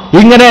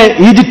 ഇങ്ങനെ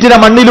ഈജിപ്തിന്റെ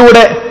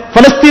മണ്ണിലൂടെ,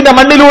 ഫലസ്തീന്റെ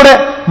മണ്ണിലൂടെ,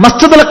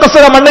 മസ്ജിദ് അൽ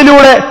അഖ്സയുടെ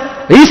മണ്ണിലൂടെ,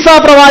 ഈസാ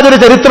പ്രവാചക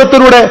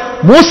ചരിത്രത്തിലൂടെ,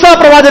 മൂസ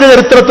പ്രവാചക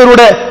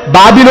ചരിത്രത്തിലൂടെ,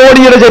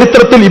 ബാബിലോണിയുടെ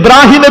ചരിത്രത്തിൽ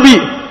ഇബ്രാഹിം നബി,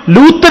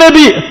 ലൂത്ത്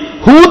നബി,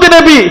 ഹൂദ്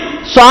നബി,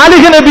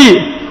 സാലിഹ് നബി,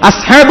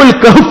 അസ്ഹാബുൽ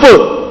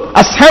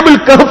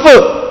കഹ്ഫ്,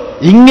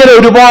 ഇങ്ങനെ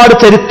ഒരുപാട്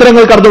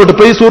ചരിത്രങ്ങൾ കടന്നുപോയിട്ട്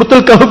ഇപ്പൊ ഈ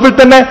സൂറത്തുൽ കഹ്ഫിൽ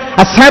തന്നെ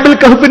അസ്ഹാബുൽ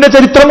കഹ്ഫിന്റെ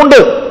ചരിത്രമുണ്ട്,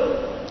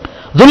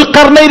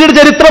 ദുൽഖർനൈനിയുടെ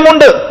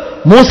ചരിത്രമുണ്ട്,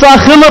 മൂസ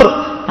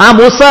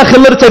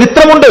ഖിളിർ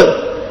ചരിത്രമുണ്ട്,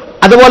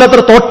 അതുപോലെ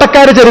എത്ര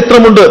തോട്ടക്കാരുടെ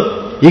ചരിത്രമുണ്ട്.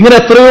 ഇങ്ങനെ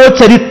എത്രയോ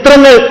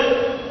ചരിത്രങ്ങൾ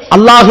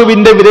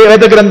അള്ളാഹുവിന്റെ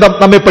വേദഗ്രന്ഥം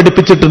നമ്മെ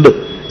പഠിപ്പിച്ചിട്ടുണ്ട്.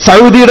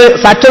 സൗദിയുടെ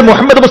സാക്ഷാൽ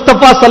മുഹമ്മദ്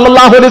മുസ്തഫ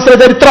സല്ലല്ലാഹു അലൈഹി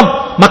വസല്ലം ചരിത്രം,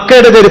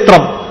 മക്കയുടെ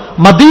ചരിത്രം,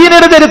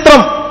 മദീനയുടെ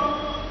ചരിത്രം,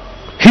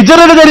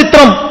 ഹിജറയുടെ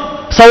ചരിത്രം,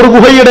 സൗർ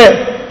ഗുഹയുടെ,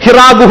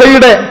 ഹിറാ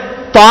ഗുഹയുടെ,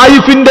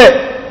 തായിഫിന്റെ,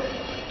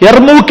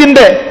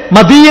 യർമൂക്കിന്റെ,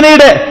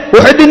 മദീനയുടെ,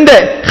 ഉഹദിന്റെ,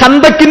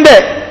 ഖന്തക്കിന്റെ,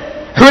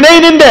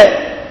 ഹുനൈനിന്റെ,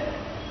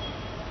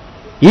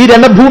 ഈ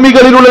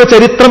രണഭൂമികളിലുള്ള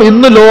ചരിത്രം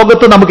ഇന്ന്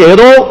ലോകത്ത് നമുക്ക്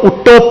ഏതോ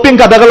ഉട്ടോപ്യൻ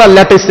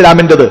കഥകളല്ലാട്ടെ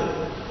ഇസ്ലാമിൻ്റെത്.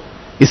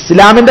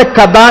 ഇസ്ലാമിന്റെ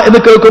കഥ എന്ന്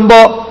കേൾക്കുമ്പോ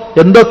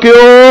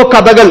എന്തൊക്കെയോ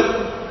കഥകൾ,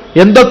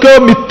 എന്തൊക്കെയോ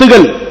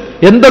മിത്തുകൾ,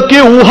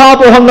 എന്തൊക്കെയോ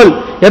ഊഹാപോഹങ്ങൾ,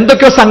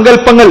 എന്തൊക്കെയോ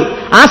സങ്കല്പങ്ങൾ.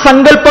 ആ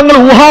സങ്കല്പങ്ങൾ,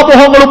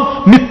 ഊഹാപോഹങ്ങളും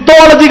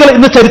മിത്തോളജികൾ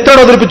ഇന്ന് ചരിത്രം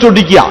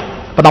അവതരിപ്പിച്ചുകൊണ്ടിരിക്കുക.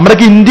 അപ്പൊ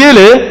നമ്മുടെയൊക്കെ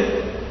ഇന്ത്യയില്,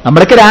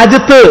 നമ്മുടെയൊക്കെ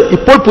രാജ്യത്ത്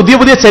ഇപ്പോൾ പുതിയ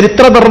പുതിയ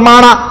ചരിത്ര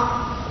നിർമ്മാണ,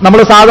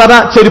 നമ്മൾ സാധാരണ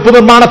ചെരുപ്പ്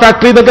നിർമ്മാണ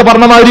ഫാക്ടറി എന്നൊക്കെ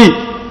പറഞ്ഞ മാതിരി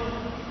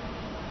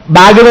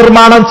ബാഗ്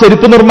നിർമ്മാണം,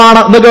 ചെരുപ്പ്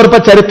നിർമ്മാണം എന്നൊക്കെ പറഞ്ഞ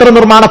ചരിത്ര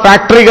നിർമ്മാണ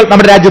ഫാക്ടറികൾ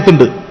നമ്മുടെ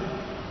രാജ്യത്തുണ്ട്.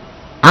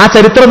 ആ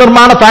ചരിത്ര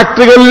നിർമ്മാണ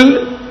ഫാക്ടറികളിൽ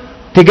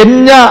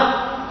തികഞ്ഞ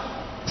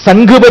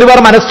സംഘപരിവാർ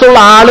മനസ്സുള്ള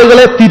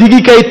ആളുകളെ തിരികെ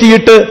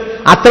കയറ്റിയിട്ട്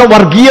അത്ര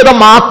വർഗീയത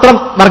മാത്രം,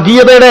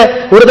 വർഗീയതയുടെ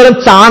ഒരുതരം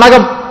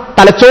ചാണകം,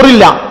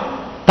 തലച്ചോറില്ല,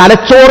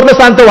 തലച്ചോറിന്റെ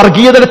സ്ഥാനത്ത്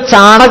വർഗീയതയുടെ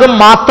ചാണകം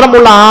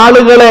മാത്രമുള്ള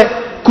ആളുകളെ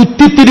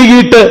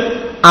കുത്തിത്തിരികിയിട്ട്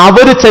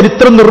അവര്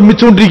ചരിത്രം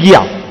നിർമ്മിച്ചുകൊണ്ടിരിക്കുക.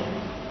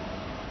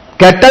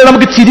 കേട്ടാൽ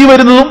നമുക്ക് ചിരി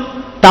വരുന്നതും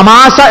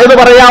തമാശ എന്ന്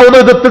പറയാവുന്ന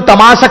വിധത്തിൽ,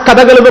 തമാശ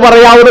കഥകൾ എന്ന്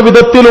പറയാവുന്ന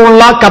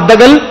വിധത്തിലുള്ള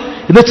കഥകൾ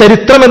ഇന്ന്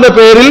ചരിത്രം എന്ന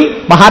പേരിൽ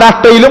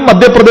മഹാരാഷ്ട്രയിലും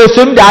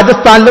മധ്യപ്രദേശിലും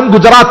രാജസ്ഥാനിലും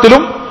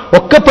ഗുജറാത്തിലും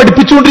ഒക്കെ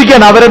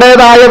പഠിപ്പിച്ചുകൊണ്ടിരിക്കുകയാണ്.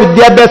 അവരുടേതായ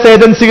വിദ്യാഭ്യാസ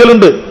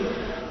ഏജൻസികളുണ്ട്.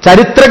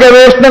 ചരിത്ര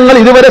ഗവേഷണങ്ങൾ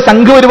ഇതുവരെ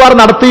സംഘപരിവാർ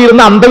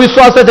നടത്തിയിരുന്ന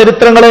അന്ധവിശ്വാസ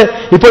ചരിത്രങ്ങളെ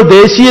ഇപ്പോൾ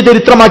ദേശീയ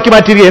ചരിത്രമാക്കി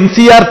മാറ്റിയിരിക്കുക.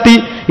 NCERT,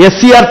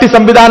 SCERT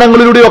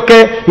സംവിധാനങ്ങളിലൂടെയൊക്കെ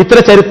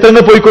ഇത്തരം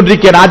ചരിത്രങ്ങൾ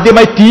പോയിക്കൊണ്ടിരിക്കുകയാണ്.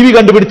 ആദ്യമായി TV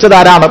കണ്ടുപിടിച്ചത്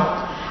ആരാണ്?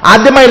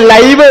 ആദ്യമായി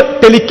ലൈവ്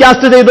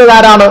ടെലികാസ്റ്റ് ചെയ്തത്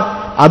ആരാണ്?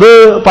 അത്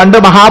പണ്ട്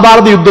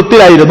മഹാഭാരത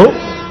യുദ്ധത്തിലായിരുന്നു.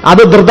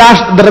 അത്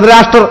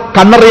ധൃതരാഷ്ട്രർ,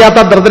 കണ്ണറിയാത്ത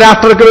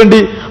ധൃതരാഷ്ട്രർക്ക് വേണ്ടി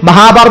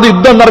മഹാഭാരത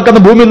യുദ്ധം നടക്കുന്ന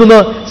ഭൂമിയിൽ നിന്ന്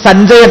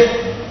സഞ്ജയൻ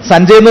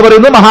എന്ന്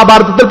പറയുന്നത്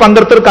മഹാഭാരതത്തിൽ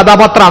പങ്കെടുത്ത ഒരു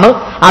കഥാപാത്രമാണ്.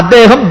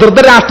 അദ്ദേഹം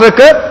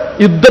ധൃതരാഷ്ട്രർക്ക്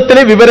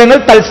യുദ്ധത്തിലെ വിവരങ്ങൾ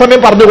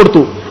തത്സമയം പറഞ്ഞു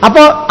കൊടുത്തു.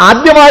 അപ്പോ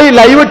ആദ്യമായി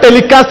ലൈവ്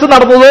ടെലികാസ്റ്റ്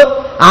നടന്നത്,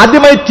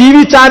 ആദ്യമായി TV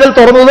ചാനൽ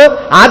തുറന്നത്,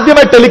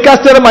 ആദ്യമായി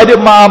ടെലികാസ്റ്റ് ചെയ്ത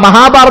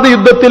മഹാഭാരത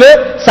യുദ്ധത്തില്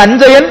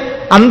സഞ്ജയൻ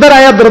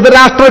അന്ധരായ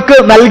ധൃതരാഷ്ട്രർക്ക്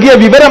നൽകിയ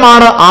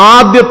വിവരമാണ്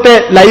ആദ്യത്തെ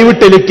ലൈവ്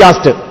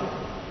ടെലികാസ്റ്റ്.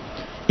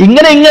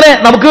 ഇങ്ങനെ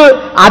നമുക്ക്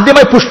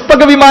ആദ്യമായി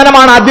പുഷ്പക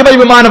വിമാനമാണ് ആദ്യമായി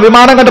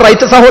വിമാനം കണ്ട്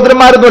റൈച്ച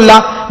സഹോദരന്മാരൊന്നുമല്ല,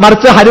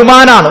 മറിച്ച്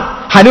ഹനുമാനാണ്.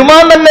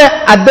 ഹനുമാൻ തന്നെ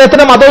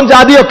അദ്ദേഹത്തിന്റെ മതവും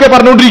ജാതിയും ഒക്കെ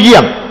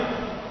പറഞ്ഞുകൊണ്ടിരിക്കുകയാണ്.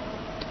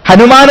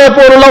 ഹനുമാനെ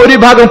പോലുള്ള ഒരു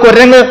വിഭാഗം,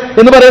 കുരങ്ങ്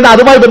എന്ന് പറയുന്ന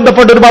അതുമായി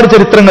ബന്ധപ്പെട്ട ഒരുപാട്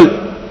ചരിത്രങ്ങൾ.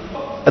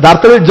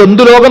 യഥാർത്ഥത്തിൽ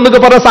ജന്തുലോകം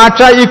എന്നൊക്കെ പറഞ്ഞ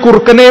സാക്ഷാൽ ഈ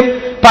കുറുക്കനെയും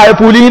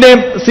പുലിനെയും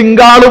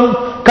സിംഗാളും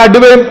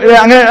കടുവയും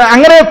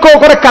അങ്ങനെയൊക്കെ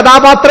കുറെ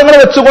കഥാപാത്രങ്ങൾ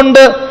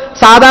വെച്ചുകൊണ്ട്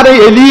സാധാരണ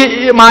എലി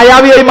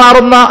മായാവിയായി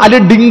മാറുന്ന,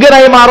 അല്ലെങ്കിൽ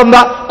ഡിങ്കനായി മാറുന്ന,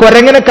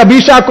 കുരങ്ങനെ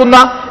കബീഷാക്കുന്ന,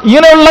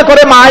 ഇങ്ങനെയുള്ള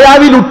കുറെ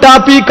മായാവി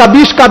ലുട്ടാപ്പി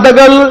കബീഷ്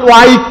കഥകൾ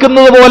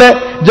വായിക്കുന്നത് പോലെ,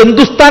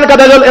 ജന്തുസ്ഥാൻ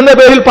കഥകൾ എന്ന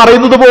പേരിൽ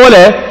പറയുന്നത്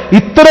പോലെ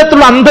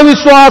ഇത്തരത്തിലുള്ള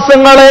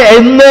അന്ധവിശ്വാസങ്ങളെ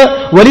എന്ന്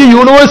വലിയ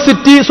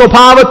യൂണിവേഴ്സിറ്റി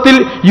സ്വഭാവത്തിൽ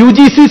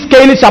UGC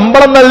സ്കെയിലിൽ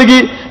ശമ്പളം നൽകി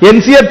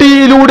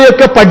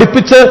NCERT-യിലൂടെയൊക്കെ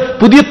പഠിപ്പിച്ച്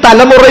പുതിയ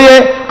തലമുറയെ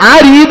ആ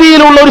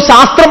രീതിയിലുള്ള ഒരു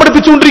ശാസ്ത്രം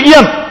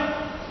പഠിപ്പിച്ചുകൊണ്ടിരിക്കുകയാണ്.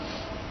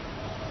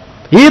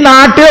 ഈ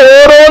നാട്ടിൽ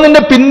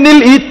ഓരോന്നിന്റെ പിന്നിൽ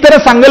ഇത്തരം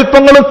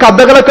സങ്കല്പങ്ങളും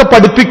കഥകളൊക്കെ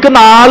പഠിപ്പിക്കുന്ന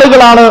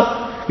ആളുകളാണ്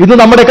ഇന്ന്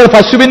നമ്മുടെയൊക്കെ.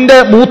 പശുവിന്റെ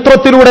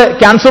മൂത്രത്തിലൂടെ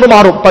ക്യാൻസർ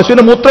മാറും,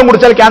 പശുവിന്റെ മൂത്രം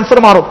കുടിച്ചാൽ ക്യാൻസർ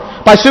മാറും,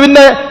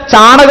 പശുവിന്റെ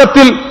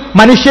ചാണകത്തിൽ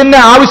മനുഷ്യന്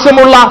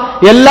ആവശ്യമുള്ള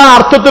എല്ലാ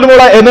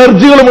അർത്ഥത്തിലുമുള്ള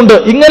എനർജികളുമുണ്ട്.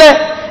 ഇങ്ങനെ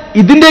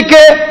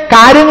ഇതിന്റെയൊക്കെ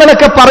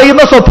കാര്യങ്ങളൊക്കെ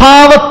പറയുന്ന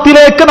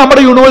സ്വഭാവത്തിലേക്ക്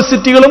നമ്മുടെ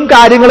യൂണിവേഴ്സിറ്റികളും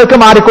കാര്യങ്ങളൊക്കെ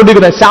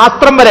മാറിക്കൊണ്ടിരിക്കുന്നത്.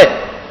 ശാസ്ത്രം വരെ,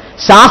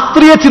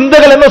 ശാസ്ത്രീയ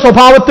ചിന്തകൾ എന്ന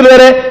സ്വഭാവത്തിൽ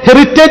വരെ,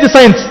 ഹെറിറ്റേജ്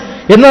സയൻസ്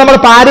എന്ന്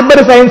നമ്മുടെ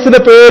പാരമ്പര്യ സയൻസിന്റെ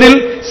പേരിൽ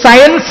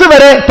സയൻസ്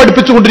വരെ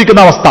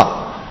പഠിപ്പിച്ചുകൊണ്ടിരിക്കുന്ന അവസ്ഥ.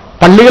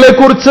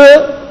 പള്ളികളെക്കുറിച്ച്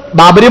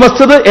ബാബരി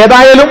മസ്ജിദ്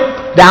ഏതായാലും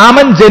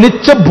രാമൻ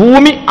ജനിച്ച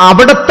ഭൂമി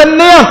അവിടെ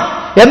തന്നെയാണ്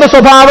എന്ന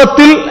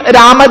സ്വഭാവത്തിൽ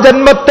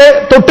രാമജന്മത്തെ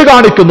തൊട്ട്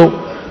കാണിക്കുന്നു.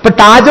 ഇപ്പൊ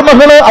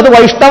താജ്മഹൽ അത്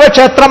വൈഷ്ണവ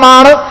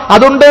ക്ഷേത്രമാണ്,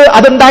 അതുകൊണ്ട്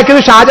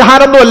അതുണ്ടാക്കിയത്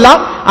ഷാജഹാനൊന്നുമല്ല,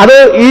 അത്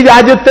ഈ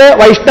രാജ്യത്തെ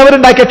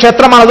വൈഷ്ണവരുണ്ടാക്കിയ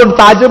ക്ഷേത്രമാണ്, അതുകൊണ്ട്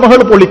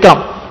താജ്മഹൽ പൊളിക്കാം.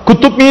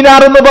 കുത്തുബ്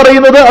മീനാർ എന്ന്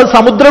പറയുന്നത് അത്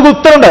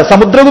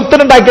സമുദ്രഗുപ്തൻ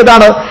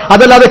ഉണ്ടാക്കിയതാണ്,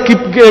 അതല്ലാതെ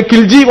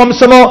കിൽജി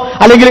വംശമോ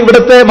അല്ലെങ്കിൽ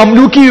ഇവിടുത്തെ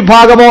മംലൂക്കി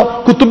വിഭാഗമോ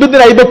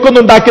കുത്തുബുദ്ദീൻ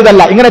ഐബക്കൊന്നും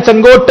ഉണ്ടാക്കിയതല്ല. ഇങ്ങനെ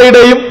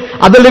ചെങ്കോട്ടയുടെയും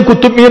അതല്ലെങ്കിൽ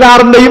കുത്തുബ്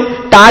മീനാറിന്റെയും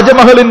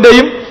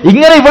താജ്മഹലിന്റെയും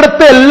ഇങ്ങനെ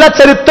ഇവിടുത്തെ എല്ലാ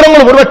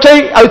ചരിത്രങ്ങളും, ഒരുപക്ഷെ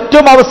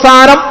ഏറ്റവും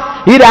അവസാനം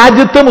ഈ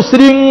രാജ്യത്ത്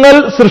മുസ്ലിങ്ങൾ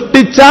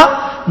സൃഷ്ടിച്ച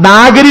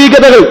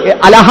നാഗരികതകൾ,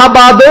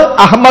 അലഹാബാദ്,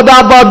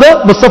 അഹമ്മദാബാദ്,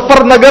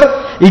 മുസഫർ നഗർ,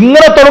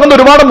 ഇങ്ങനെ തുടങ്ങുന്ന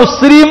ഒരുപാട്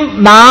മുസ്ലിം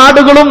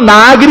നാടുകളും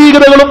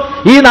നാഗരികതകളും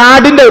ഈ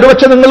നാടിന്റെ,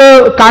 ഒരുപക്ഷെ നിങ്ങൾ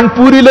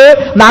കാൺപൂരില്,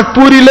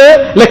 നാഗ്പൂരില്,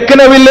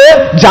 ലക്നൌവില്,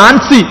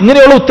 ഝാൻസി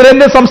ഇങ്ങനെയുള്ള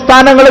ഉത്തരേന്ത്യൻ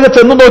സംസ്ഥാനങ്ങളിലൊക്കെ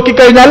ചെന്ന്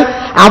നോക്കിക്കഴിഞ്ഞാൽ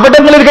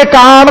അവിടങ്ങളിലൊക്കെ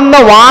കാണുന്ന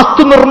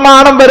വാസ്തു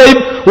നിർമ്മാണം വരെയും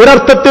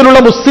ഒരർത്ഥത്തിലുള്ള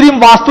മുസ്ലിം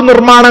വാസ്തു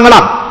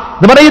നിർമ്മാണങ്ങളാണ്.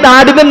 നമ്മുടെ ഈ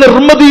നാടിന്റെ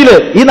നിർമ്മിതിയില്,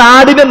 ഈ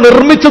നാടിനെ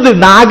നിർമ്മിച്ചതിൽ,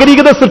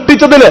 നാഗരികത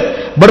സൃഷ്ടിച്ചതിൽ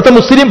ഇവിടുത്തെ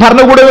മുസ്ലിം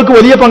ഭരണകൂടങ്ങൾക്ക്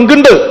വലിയ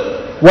പങ്കുണ്ട്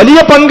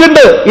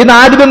ഈ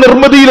നാടിന്റെ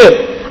നിർമ്മിതിയില്.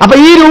 അപ്പൊ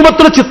ഈ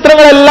രൂപത്തിലുള്ള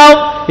ചിത്രങ്ങളെല്ലാം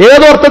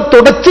ഏതോർത്ഥം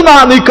തുടച്ചു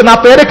നീക്കുന്ന ആ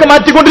പേരൊക്കെ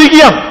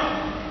മാറ്റിക്കൊണ്ടിരിക്കുകയാണ്.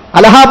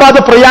 അലഹാബാദ്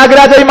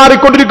പ്രയാഗ്രാജായി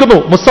മാറിക്കൊണ്ടിരിക്കുന്നു,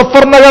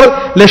 മുസഫർ നഗർ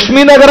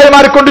ലക്ഷ്മി നഗറായി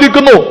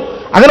മാറിക്കൊണ്ടിരിക്കുന്നു.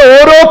 അങ്ങനെ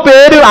ഓരോ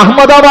പേര്,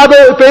 അഹമ്മദാബാദ്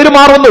പേര്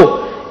മാറുന്നു.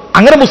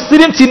 അങ്ങനെ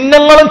മുസ്ലിം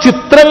ചിഹ്നങ്ങളും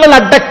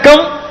ചിത്രങ്ങളടക്കം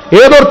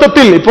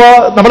ഏതോർത്ഥത്തിൽ ഇപ്പോ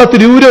നമ്മുടെ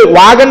തിരൂര്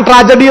വാഗൺ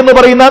ട്രാജഡി എന്ന്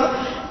പറയുന്ന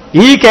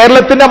ഈ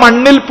കേരളത്തിന്റെ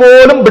മണ്ണിൽ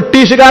പോലും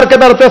ബ്രിട്ടീഷുകാർക്ക്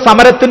നടത്തിയ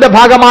സമരത്തിന്റെ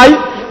ഭാഗമായി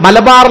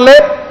മലബാറിലെ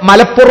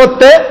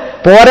മലപ്പുറത്തെ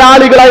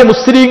പോരാളികളായ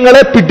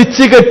മുസ്ലിങ്ങളെ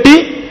പിടിച്ചുകെട്ടി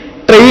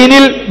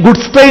ട്രെയിനിൽ,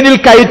 ഗുഡ്സ് ട്രെയിനിൽ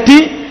കയറ്റി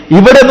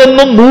ഇവിടെ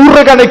നിന്നും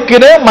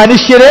നൂറുകണക്കിന്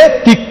മനുഷ്യരെ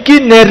തിക്കി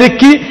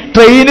ഞെരുക്കി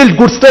ട്രെയിനിൽ,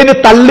 ഗുഡ്സ് ട്രെയിനിൽ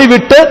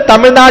തള്ളിവിട്ട്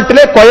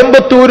തമിഴ്നാട്ടിലെ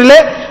കോയമ്പത്തൂരിലെ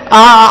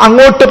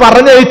അങ്ങോട്ട്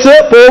പറഞ്ഞയച്ച്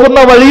പോകുന്ന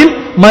വഴിയിൽ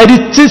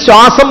മരിച്ച്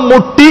ശ്വാസം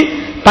മുട്ടി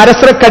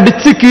പരസ്പരം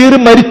കടിച്ച് കീറി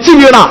മരിച്ചു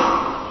വീണ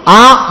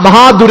ആ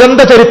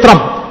മഹാദുരന്ത ചരിത്രം,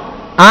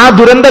 ആ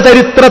ദുരന്ത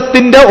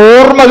ചരിത്രത്തിന്റെ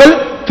ഓർമ്മകൾ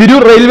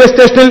തിരൂർ റെയിൽവേ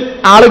സ്റ്റേഷനിൽ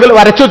ആളുകൾ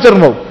വരച്ചു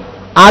വെച്ചിരുന്നു.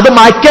 അത്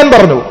മായ്ക്കാൻ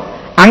പറഞ്ഞു.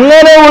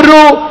 അങ്ങനെ ഒരു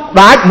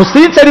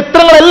മുസ്ലിം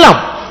ചരിത്രങ്ങളെല്ലാം,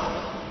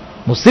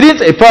 മുസ്ലിം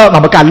ഇപ്പൊ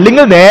നമുക്ക്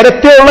അല്ലെങ്കിൽ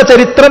നേരത്തെയുള്ള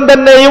ചരിത്രം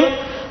തന്നെയും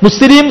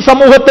മുസ്ലിം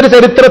സമൂഹത്തിന്റെ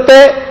ചരിത്രത്തെ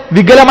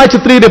വികലമായി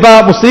ചിത്രീകരിക്കും. ഇപ്പൊ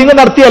മുസ്ലിങ്ങൾ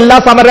നടത്തിയ എല്ലാ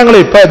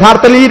സമരങ്ങളും, ഇപ്പൊ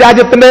യഥാർത്ഥത്തിൽ ഈ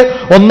രാജ്യത്തിന്റെ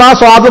ഒന്നാം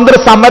സ്വാതന്ത്ര്യ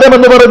സമരം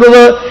എന്ന്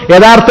പറയുന്നത്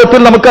യഥാർത്ഥത്തിൽ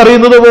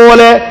നമുക്കറിയുന്നത്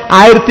പോലെ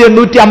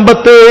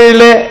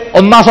 1857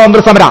 ഒന്നാം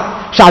സ്വാതന്ത്ര്യ സമരം.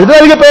 പക്ഷെ അതിന്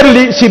നൽകിയ പേരിൽ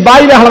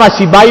ശിബായി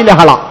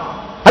ലഹള,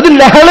 അത്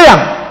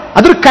ലഹളയാണ്,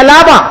 അതൊരു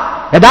കലാപ.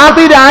 യഥാർത്ഥ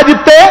ഈ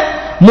രാജ്യത്തെ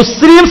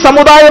മുസ്ലിം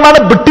സമുദായമാണ്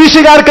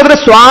ബ്രിട്ടീഷുകാർക്കെതിരെ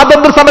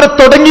സ്വാതന്ത്ര്യ സമരം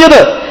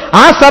തുടങ്ങിയത്.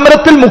 ആ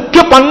സമരത്തിൽ മുഖ്യ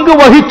പങ്ക്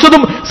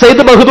വഹിച്ചതും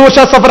സയ്യിദ് ബഹദൂർ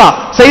ഷാ സഫ്ര,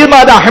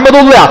 സയ്യിദ്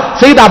അഹമ്മദുല്ല,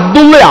 സയ്യിദ്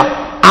അബ്ദുള്ള,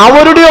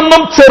 അവരുടെ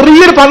ഒന്നും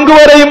ചെറിയൊരു പങ്ക്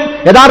വരെയും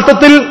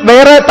യഥാർത്ഥത്തിൽ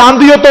വേറെ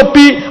താന്തിയോ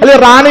തൊപ്പി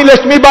അല്ലെങ്കിൽ റാണി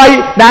ലക്ഷ്മിബായി,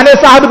 നാനേ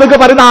സാഹിബ് എന്നൊക്കെ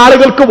പറയുന്ന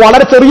ആളുകൾക്ക്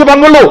വളരെ ചെറിയ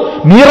പങ്കുള്ളൂ.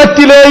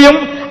 മീററ്റിലെയും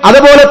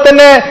അതുപോലെ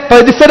തന്നെ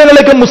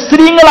പരിസരങ്ങളിലേക്ക്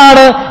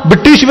മുസ്ലിങ്ങളാണ്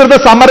ബ്രിട്ടീഷ് വിരുദ്ധ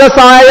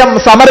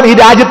സമരം ഈ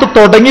രാജ്യത്ത്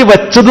തുടങ്ങി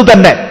വെച്ചത്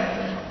തന്നെ.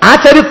 ആ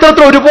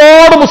ചരിത്രത്തിൽ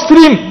ഒരുപാട്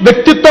മുസ്ലിം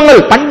വ്യക്തിത്വങ്ങൾ,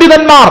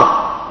 പണ്ഡിതന്മാർ,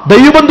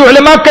 ദൈവബന്ധു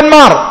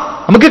ഉലമാക്കന്മാർ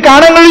നമുക്ക്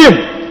കാണാൻ കഴിയും.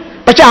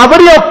 പക്ഷെ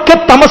അവരെയൊക്കെ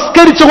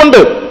തമസ്കരിച്ചുകൊണ്ട്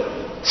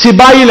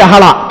ശിബായി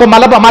ലഹള, ഇപ്പൊ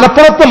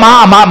മലപ്പുറത്ത്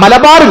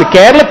മലബാറിൽ,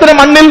 കേരളത്തിലെ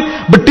മണ്ണിൽ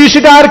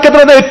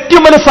ബ്രിട്ടീഷുകാർക്കെതിരെ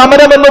ഏറ്റവും വലിയ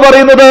സമരം എന്ന്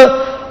പറയുന്നത്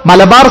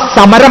മലബാർ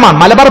സമരമാണ്,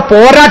 മലബാർ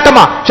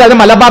പോരാട്ടമാണ്. പക്ഷെ അത്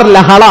മലബാർ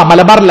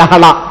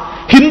ലഹള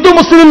ഹിന്ദു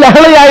മുസ്ലിം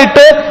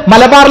ലഹളയായിട്ട്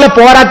മലബാറിലെ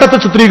പോരാട്ടത്തെ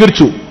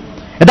ചിത്രീകരിച്ചു.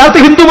 യഥാർത്ഥ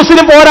ഹിന്ദു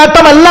മുസ്ലിം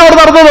പോരാട്ടമല്ല അവിടെ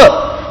നടന്നത്.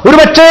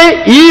 ഒരുപക്ഷെ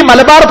ഈ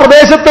മലബാർ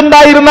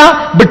പ്രദേശത്തുണ്ടായിരുന്ന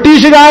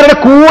ബ്രിട്ടീഷുകാരുടെ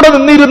കൂടെ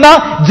നിന്നിരുന്ന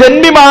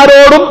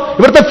ജന്മിമാരോടും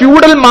ഇവിടുത്തെ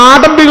ഫ്യൂഡൽ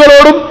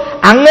മാടമ്പികളോടും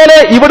അങ്ങനെ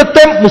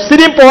ഇവിടുത്തെ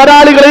മുസ്ലിം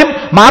പോരാളികളെയും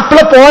മാപ്പിള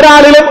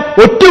പോരാളികളും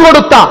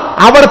ഒറ്റുകൊടുത്ത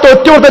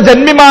ഒറ്റുകൊടുത്ത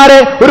ജന്മിമാരെ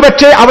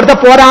ഒരുപക്ഷെ അവിടുത്തെ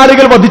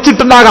പോരാളികൾ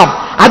വധിച്ചിട്ടുണ്ടാകാം.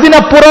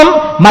 അതിനപ്പുറം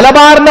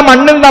മലബാറിന്റെ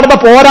മണ്ണിൽ നടന്ന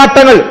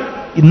പോരാട്ടങ്ങൾ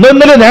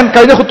ഇന്നലെ ഞാൻ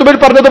കഴിഞ്ഞ ഖുതുബയിൽ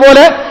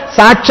പറഞ്ഞതുപോലെ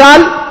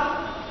സാക്ഷാൽ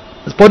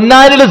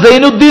പൊന്നാനിലെ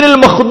സൈനുദ്ദീനുൽ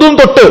മഖ്ദൂം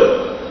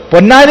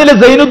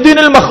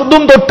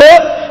തൊട്ട്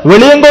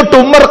വെളിയങ്കോട്ട്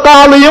ഉമ്മർ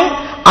ഖാളിയും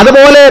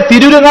അതുപോലെ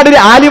തിരൂരങ്ങാടിലെ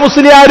ആലി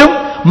മുസ്ലിയാരും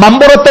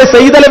മമ്പുറത്തെ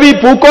സയ്യിദലവി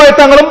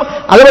പൂക്കോയത്തങ്ങളും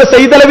അതുപോലെ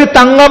സയ്യിദലവി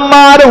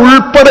തങ്ങന്മാരെ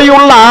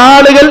ഉൾപ്പെടെയുള്ള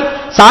ആളുകൾ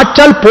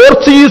സാക്ഷാൽ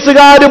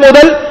പോർച്ചുഗീസുകാർ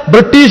മുതൽ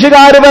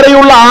ബ്രിട്ടീഷുകാർ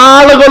വരെയുള്ള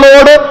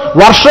ആളുകളോട്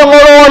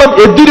വർഷങ്ങളോളം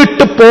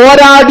എതിരിട്ട്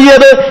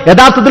പോരാടിയത്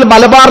യഥാർത്ഥത്തിൽ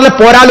മലബാറിലെ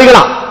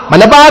പോരാളികളാണ്.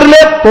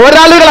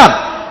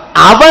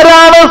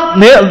 അവരാണ്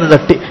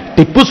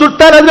ടിപ്പു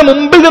സുൽത്താൻ അതിന്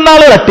മുമ്പിൽ നിന്ന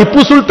ആളുകളാണ്.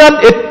 ടിപ്പു സുൽത്താൻ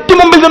ഏറ്റവും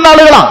മുമ്പിൽ നിന്ന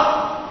ആളുകളാണ്.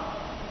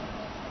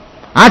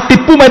 ആ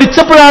Tipu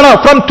മരിച്ചപ്പോഴാണ്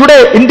from today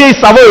India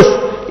is hours,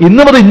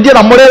 ഇന്ന് മുതൽ ഇന്ത്യ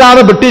നമ്മുടേതാണ്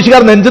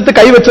ബ്രിട്ടീഷുകാർ നെഞ്ചത്ത്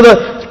കൈവച്ചത്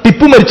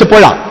ടിപ്പു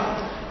മരിച്ചപ്പോഴാണ്.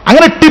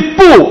 അങ്ങനെ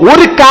ടിപ്പു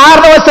ഒരു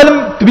കാരണവശാലും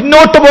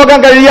പിന്നോട്ട് പോകാൻ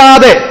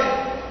കഴിയാതെ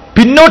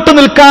പിന്നോട്ട്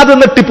നിൽക്കാതെ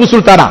നിന്ന ടിപ്പു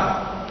സുൽത്താനാണ്.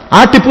 ആ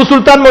ടിപ്പു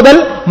സുൽത്താൻ മുതൽ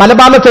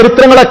മലബാറിലെ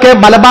ചരിത്രങ്ങളൊക്കെ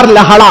മലബാർ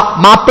ലഹള,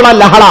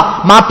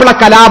 മാപ്പിള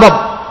കലാപം,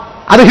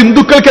 അത്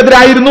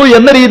ഹിന്ദുക്കൾക്കെതിരായിരുന്നു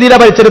എന്ന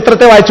രീതിയിലാണ്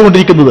ചരിത്രത്തെ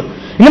വായിച്ചുകൊണ്ടിരിക്കുന്നത്.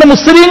 ഇങ്ങനെ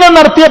മുസ്ലിങ്ങൾ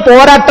നടത്തിയ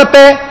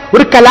പോരാട്ടത്തെ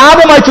ഒരു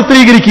കലാപമായി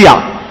ചിത്രീകരിക്കുക,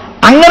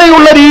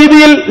 അങ്ങനെയുള്ള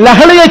രീതിയിൽ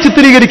ലഹളയെ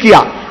ചിത്രീകരിക്കുക,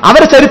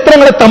 അവരെ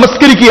ചരിത്രങ്ങളെ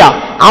തമസ്കരിക്കുക,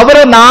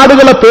 അവരെ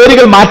നാടുകളുടെ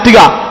പേരുകൾ മാറ്റുക,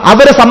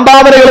 അവരെ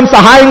സംഭാവനകളും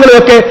സഹായങ്ങളും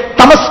ഒക്കെ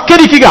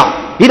തമസ്കരിക്കുക.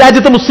 ഈ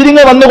രാജ്യത്ത്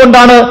മുസ്ലിങ്ങൾ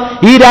വന്നുകൊണ്ടാണ്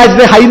ഈ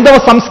രാജ്യത്തെ ഹൈന്ദവ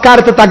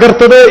സംസ്കാരത്തെ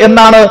തകർത്തത്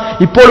എന്നാണ്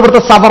ഇപ്പോൾ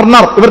ഇവിടുത്തെ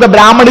സവർണർ, ഇവിടുത്തെ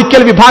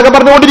ബ്രാഹ്മണിക്കൽ വിഭാഗം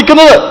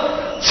പറഞ്ഞുകൊണ്ടിരിക്കുന്നത്.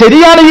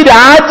 ശരിയാണ്, ഈ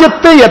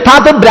രാജ്യത്ത്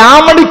യഥാർത്ഥ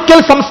ബ്രാഹ്മണിക്കൽ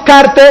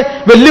സംസ്കാരത്തെ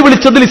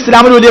വെല്ലുവിളിച്ചതിൽ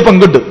ഇസ്ലാമിന് വലിയ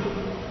പങ്കുണ്ട്.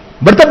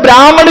 ഇവിടുത്തെ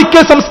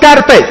ബ്രാഹ്മണിക്കൽ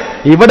സംസ്കാരത്തെ,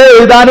 ഇവിടെ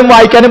എഴുതാനും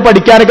വായിക്കാനും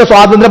പഠിക്കാനൊക്കെ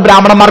സ്വാതന്ത്ര്യം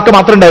ബ്രാഹ്മണന്മാർക്ക്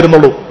മാത്രമേ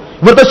ഉണ്ടായിരുന്നുള്ളൂ.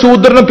 ഇവിടുത്തെ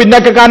ശൂദ്രനും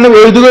പിന്നാക്കക്കാരനും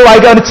എഴുതുകയോ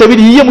വായിക്കാനും ചെവി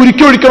ഈയ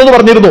മുരുക്കി ഒഴിക്കണമെന്ന്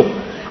പറഞ്ഞിരുന്നു.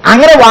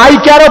 അങ്ങനെ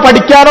വായിക്കാനോ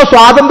പഠിക്കാനോ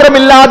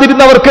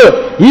സ്വാതന്ത്ര്യമില്ലാതിരുന്നവർക്ക്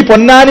ഈ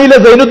പൊന്നാനിയിലെ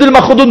സൈനുദ്ദീൻ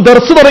മഖ്ദൂം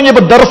ദർസ്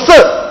തുടങ്ങിയപ്പോൾ ദർസ്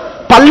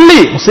പള്ളി,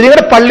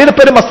 മുസ്ലിങ്ങളുടെ പള്ളിയുടെ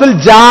പേര് മസ്ജിദുൽ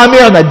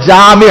ജാമിഅ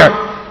ആണ്.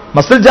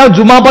 മസ്ജിദുൽ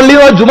ജുമാ പള്ളി,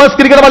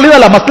 ജുമാസ്കരിക്കുന്ന പള്ളി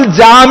എന്നല്ല, മസ്ജിദുൽ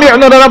ജാമിഅ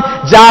എന്ന് പറഞ്ഞാൽ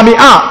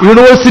ജാമിഅ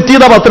യൂണിവേഴ്സിറ്റി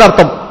എന്ന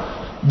പത്രർത്ഥം.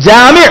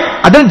 ജാമിഅ,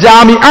 അതിൽ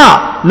ജാമിഅ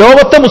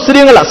ലോകത്തെ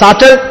മുസ്ലിങ്ങൾ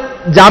സാക്ഷാൽ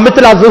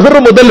ജാമിഅത്തുൽ അസ്ഹർ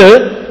മുതൽ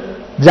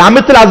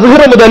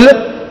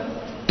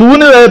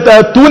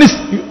തൂനിസ്,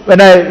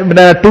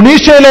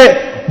 ടുണീഷ്യയിലെ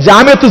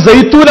ജാമിഅത്തു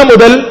സൈത്തൂന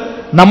മുതൽ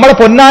നമ്മുടെ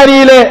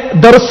പൊന്നാനിയിലെ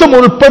ദർസും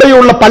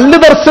ഉൾപ്പെടെയുള്ള പള്ളി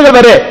ദർസുകൾ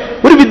വരെ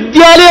ഒരു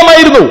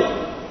വിദ്യാലയമായിരുന്നു.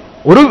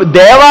 ഒരു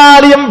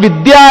ദേവാലയം,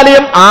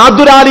 വിദ്യാലയം,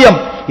 ആതുരാലയം.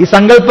 ഈ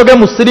സങ്കല്പക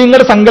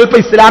മുസ്ലിങ്ങളുടെ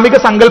സങ്കല്പം ഇസ്ലാമിക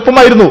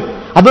സങ്കല്പമായിരുന്നു.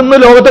 അതൊന്ന്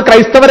ലോകത്തെ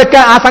ക്രൈസ്തവരൊക്കെ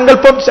ആ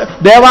സങ്കല്പം,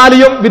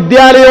 ദേവാലയവും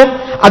വിദ്യാലയവും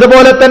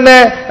അതുപോലെ തന്നെ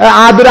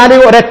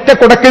ആതുരാലയം ഒരൊറ്റ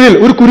കുടക്കീഴിൽ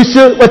ഒരു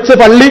കുരിശ് വെച്ച്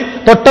പള്ളി,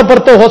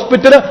 തൊട്ടപ്പുറത്ത്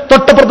ഹോസ്പിറ്റൽ,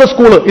 തൊട്ടപ്പുറത്ത്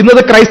സ്കൂള്.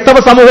 ഇന്നത് ക്രൈസ്തവ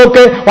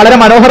സമൂഹമൊക്കെ വളരെ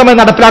മനോഹരമായി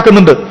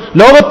നടപ്പിലാക്കുന്നുണ്ട്.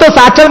 ലോകത്ത്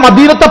സാക്ഷാൽ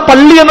മദീനത്തെ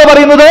പള്ളി എന്ന്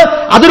പറയുന്നത്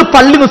അതൊരു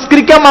പള്ളി,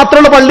 നിസ്കരിക്കാൻ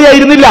മാത്രമുള്ള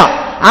പള്ളിയായിരുന്നില്ല.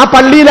 ആ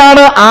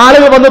പള്ളിയിലാണ്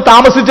ആളുകൾ വന്ന്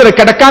താമസിച്ചത്.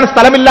 കിടക്കാൻ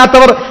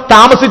സ്ഥലമില്ലാത്തവർ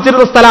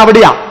താമസിച്ചിരുന്ന സ്ഥലം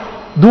അവിടെയാ.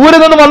 ദൂരെ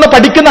നിന്ന് വന്ന്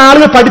പഠിക്കുന്ന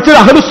ആളുകൾ പഠിച്ചത്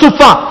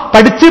അഹ്ലുസുഫ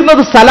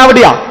പഠിച്ചിരുന്നത് സ്ഥലം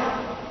അവിടെയാ.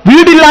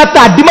 വീടില്ലാത്ത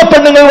അടിമ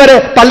പെണ്ണുങ്ങൾ വരെ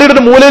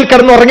പള്ളിയുടെ മൂലയിൽ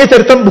കിടന്ന് ഉറങ്ങിയ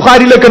ചരിത്രം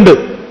ബുഖാരിയിലേക്കുണ്ട്.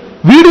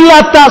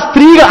 വീടില്ലാത്ത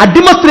സ്ത്രീകൾ,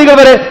 അടിമ സ്ത്രീകൾ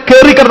വരെ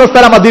കയറിക്കിടന്ന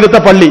സ്ഥലം മദീനത്തെ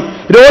പള്ളി.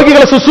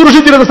 രോഗികളെ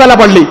ശുശ്രൂഷിച്ചിരുന്ന സ്ഥലം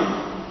പള്ളി.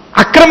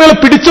 അക്രമികളെ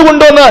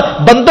പിടിച്ചുകൊണ്ടുവന്ന്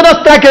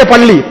ബന്ധനസ്ഥാക്കിയ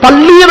പള്ളി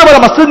എന്ന്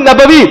പറയാം. മസ്ജിദ്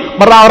നബവി,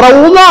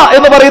 റൗള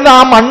എന്ന് പറയുന്ന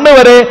ആ മണ്ണ്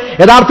വരെ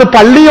യഥാർത്ഥ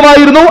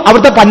പള്ളിയുമായിരുന്നു,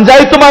 അവിടുത്തെ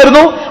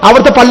പഞ്ചായത്തുമായിരുന്നു,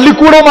 അവിടുത്തെ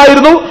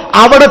പള്ളിക്കൂടവുമായിരുന്നു,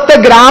 അവിടുത്തെ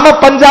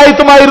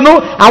ഗ്രാമപഞ്ചായത്തുമായിരുന്നു.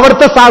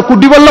 അവിടുത്തെ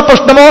കുടിവെള്ള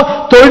പ്രശ്നമോ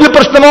തൊഴിൽ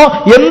പ്രശ്നമോ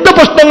എന്ത്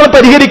പ്രശ്നങ്ങളും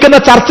പരിഹരിക്കുന്ന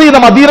ചർച്ച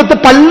ചെയ്യുന്ന മദീനത്തെ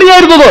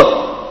പള്ളിയായിരുന്നത്.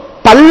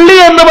 പള്ളി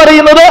എന്ന്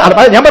പറയുന്നത്,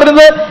 ഞാൻ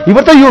പറയുന്നത്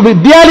ഇവിടുത്തെ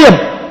വിദ്യാലയം,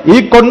 ഈ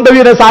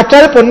കൊണ്ടുവീര്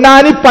സാക്ഷാൽ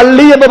പൊന്നാനി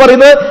പള്ളി എന്ന്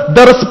പറയുന്നത്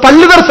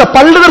പള്ളി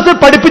ദർസ്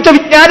പഠിപ്പിച്ച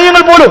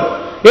വിജ്ഞാനീയങ്ങൾ പോലും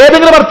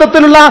ഏതെങ്കിലും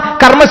അർത്ഥത്തിലുള്ള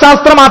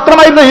കർമ്മശാസ്ത്രം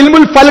മാത്രമായിരുന്നു.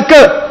 ഇൽമുൽ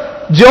ഫൽക്ക്,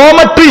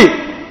 ജിയോമെട്രി,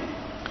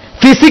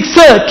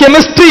 ഫിസിക്സ്,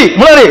 കെമിസ്ട്രി,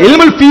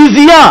 ഇൽമുൽ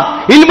ഫീസിയ,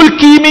 ഇൽമുൽ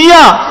കീമിയ,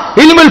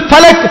 ഇൽമുൽ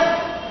ഫലക്,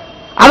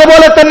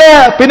 അതുപോലെ തന്നെ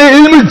പിന്നെ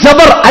ഇൽമുൽ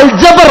ജബർ, അൽ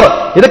ജബർ,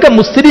 ഇതൊക്കെ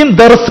മുസ്ലിം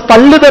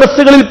പള്ളി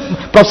ദർസുകളിൽ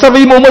പ്രൊഫസർ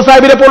വി മുഹമ്മദ്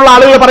സാഹിബിനെ പോലുള്ള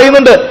ആളുകൾ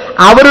പറയുന്നുണ്ട്.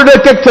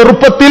 അവരുടെയൊക്കെ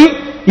ചെറുപ്പത്തിൽ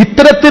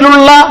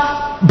ഇത്തരത്തിലുള്ള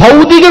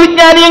ഭൗതിക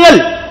വിജ്ഞാനീയങ്ങൾ,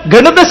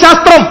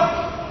 ഗണിതശാസ്ത്രം,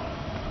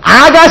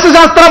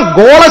 ആകാശശാസ്ത്രം,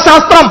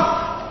 ഗോളശാസ്ത്രം,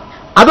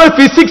 അതുപോലെ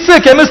ഫിസിക്സ്,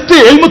 കെമിസ്ട്രി,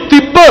 ഇൽമു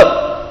തിബ്ബ്,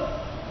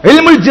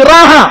 ഇൽമുൽ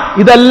ജിറാഹ,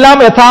 ഇതെല്ലാം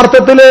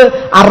യഥാർത്ഥത്തിൽ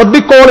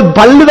അറബിക്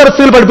പള്ളി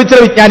ദർസുകൾ പഠിപ്പിച്ച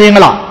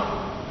വിജ്ഞാനീയങ്ങളാണ്.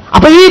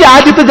 അപ്പൊ ഈ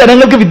രാജ്യത്തെ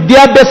ജനങ്ങൾക്ക്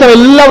വിദ്യാഭ്യാസം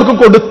എല്ലാവർക്കും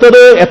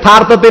കൊടുത്തത്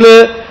യഥാർത്ഥത്തിൽ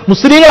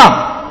മുസ്ലിങ്ങളാണ്.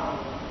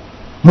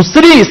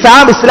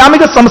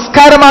 ഇസ്ലാമിക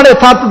സംസ്കാരമാണ്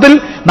യഥാർത്ഥത്തിൽ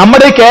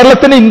നമ്മുടെ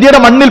കേരളത്തിന്റെ, ഇന്ത്യയുടെ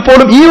മണ്ണിൽ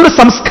പോലും ഈ ഒരു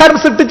സംസ്കാരം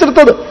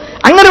സൃഷ്ടിച്ചെടുത്തത്.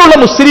 അങ്ങനെയുള്ള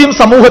മുസ്ലിം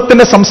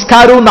സമൂഹത്തിന്റെ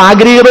സംസ്കാരവും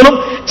നാഗരികതകളും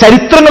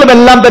ചരിത്രങ്ങളും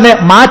എല്ലാം തന്നെ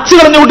മാച്ചു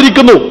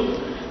കളഞ്ഞുകൊണ്ടിരിക്കുന്നു.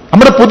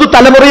 നമ്മുടെ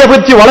പുതുതലമുറയെ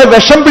പറ്റി വളരെ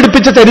വിഷം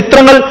പിടിപ്പിച്ച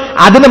ചരിത്രങ്ങൾ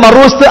അതിന്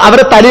മറുവശത്ത്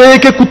അവരെ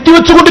തലയിലേക്ക്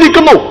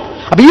കുത്തിവെച്ചുകൊണ്ടിരിക്കുന്നു.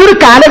 അപ്പൊ ഈ ഒരു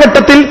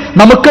കാലഘട്ടത്തിൽ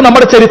നമുക്ക്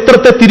നമ്മുടെ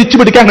ചരിത്രത്തെ തിരിച്ചു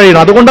പിടിക്കാൻ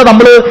കഴിയണം. അതുകൊണ്ട്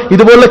നമ്മൾ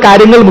ഇതുപോലുള്ള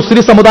കാര്യങ്ങൾ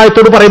മുസ്ലിം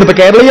സമുദായത്തോട് പറയുന്നു. ഇപ്പൊ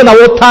കേരളീയ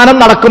നവോത്ഥാനം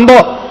നടക്കുമ്പോ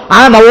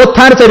ആ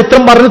നവോത്ഥാന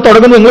ചരിത്രം പറഞ്ഞ്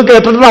തുടങ്ങുന്നത് നിങ്ങൾ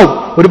കേട്ടിട്ടുണ്ടാവും.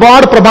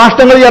 ഒരുപാട്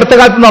പ്രഭാഷണങ്ങൾ ഈ അടുത്ത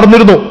കാലത്ത്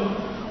നടന്നിരുന്നു.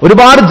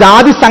 ഒരുപാട്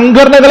ജാതി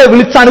സംഘടനകളെ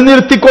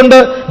വിളിച്ചണിനിരുത്തിക്കൊണ്ട്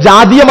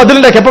ജാതീയ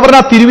മതിലുണ്ടാക്കി. എപ്പോ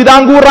പറഞ്ഞാൽ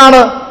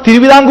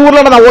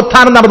തിരുവിതാംകൂറിലാണ്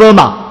നവോത്ഥാനം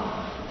നടന്നതെന്നാ.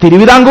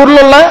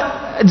 തിരുവിതാംകൂറിലുള്ള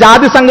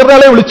ജാതി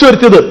സംഘടനകളെ വിളിച്ചു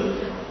വരുത്തിയത്,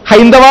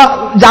 ഹൈന്ദവ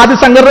ജാതി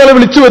സംഘടനകളെ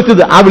വിളിച്ചു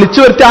വരുത്തിയത്. ആ വിളിച്ചു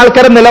വരുത്തിയ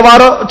ആൾക്കാരെ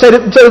നിലവാരോ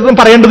ചരിത്രം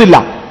പറയേണ്ടതില്ല.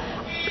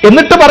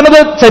 എന്നിട്ട് പറഞ്ഞത്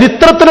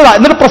ചരിത്രത്തിന്.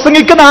 എന്നിട്ട്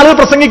പ്രസംഗിക്കുന്ന ആളുകൾ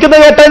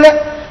പ്രസംഗിക്കുന്നത് കേട്ടതിന്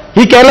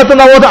ഈ കേരളത്തിൽ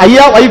അയ്യ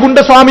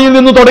വൈകുണ്ഠസ്വാമിയിൽ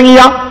നിന്ന്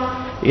തുടങ്ങിയ,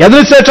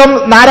 അതിനുശേഷം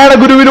നാരായണ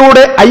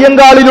ഗുരുവിലൂടെ,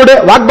 അയ്യങ്കാളിലൂടെ,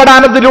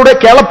 വാഗ്ബടാനന്ദത്തിലൂടെ,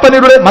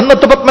 കേളപ്പനിലൂടെ,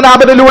 മന്നത്ത്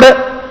പത്മനാഭനിലൂടെ,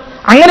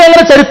 അങ്ങനെ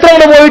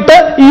ചരിത്രങ്ങൾ പോയിട്ട്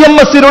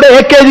EMS-ലൂടെ,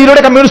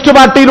 AKG-യിലൂടെ, കമ്മ്യൂണിസ്റ്റ്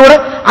പാർട്ടിയിലൂടെ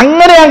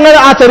അങ്ങനെ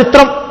ആ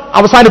ചരിത്രം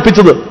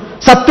അവസാനിപ്പിച്ചത്.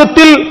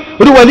 സത്യത്തിൽ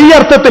ഒരു വലിയ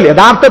അർത്ഥത്തിൽ,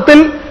 യഥാർത്ഥത്തിൽ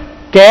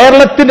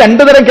കേരളത്തിൽ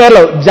രണ്ടു തരം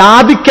കേരളം.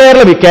 ജാതി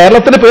കേരളം, ഈ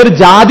കേരളത്തിന്റെ പേര്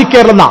ജാതി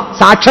കേരളം എന്നാ.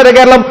 സാക്ഷര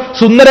കേരളം,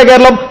 സുന്ദര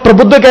കേരളം,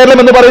 പ്രബുദ്ധ കേരളം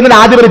എന്ന് പറയുന്നതിന്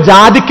ആദ്യം ഒരു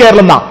ജാതി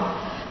കേരളം എന്നാ.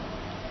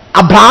 ആ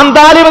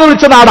ഭ്രാന്താലയം എന്ന്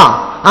വിളിച്ച നാടാ.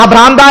 ആ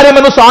ഭ്രാന്താലയം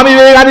എന്ന് സ്വാമി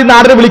വിവേകാനന്ദ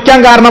നാടിനെ വിളിക്കാൻ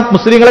കാരണം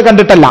മുസ്ലിങ്ങളെ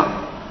കണ്ടിട്ടല്ല,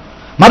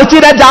 മറിച്ച്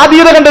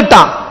ജാതീയത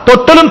കണ്ടിട്ടാ,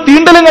 തൊട്ടലും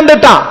തീണ്ടലും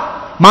കണ്ടിട്ടാ,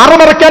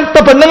 മാറുമറയ്ക്കാത്ത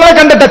പെണ്ണുങ്ങളെ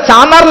കണ്ടിട്ട്.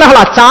 ചാന്നാർ ലഹള,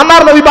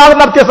 ചാന്നാർ വിഭാഗം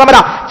നടത്തിയ സമര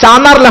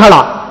ചാന്നാർ ലഹള.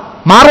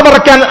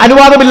 മാറുമറയ്ക്കാൻ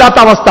അനുവാദമില്ലാത്ത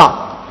അവസ്ഥ,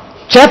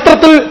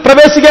 ക്ഷേത്രത്തിൽ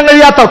പ്രവേശിക്കാൻ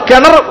കഴിയാത്ത,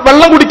 കിണർ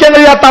വെള്ളം കുടിക്കാൻ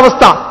കഴിയാത്ത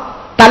അവസ്ഥ,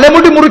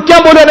 തലമുടി മുറിക്കാൻ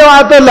പോലും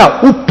അനുവാദമില്ല.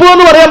 ഉപ്പ്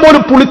എന്ന് പറയാൻ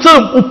പോലും,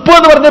 പുളിച്ചതും ഉപ്പ്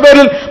എന്ന് പറഞ്ഞ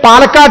പേരിൽ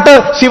പാലക്കാട്ട്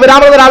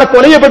ശിവരാമൻ ഒരാളെ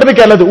കൊല ചെയ്യപ്പെട്ടത്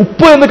കേരളത്തിൽ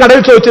ഉപ്പ് എന്ന്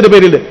കടയിൽ ചോദിച്ചതിന്റെ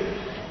പേരിൽ.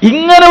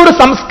 ഇങ്ങനെ ഒരു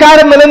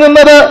സംസ്കാരം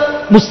നിലനിന്നത്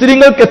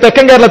മുസ്ലിങ്ങൾക്ക്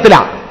തെക്കൻ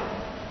കേരളത്തിലാണ്.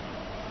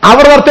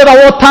 അവർ നടത്തിയ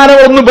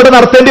നവോത്ഥാനങ്ങളൊന്നും ഇവിടെ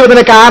നടത്തേണ്ടി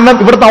വന്നതിന് കാരണം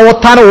ഇവിടുത്തെ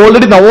നവോത്ഥാനം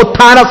ഓൾറെഡി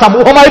നവോത്ഥാന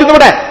സമൂഹമായിരുന്നു.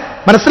 ഇവിടെ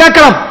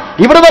മനസ്സിലാക്കണം,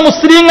 ഇവിടുത്തെ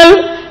മുസ്ലിങ്ങൾ,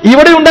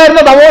 ഇവിടെ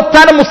ഉണ്ടായിരുന്ന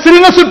നവോത്ഥാനം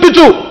മുസ്ലിങ്ങൾ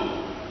സൃഷ്ടിച്ചു.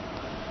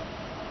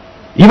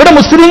 ഇവിടെ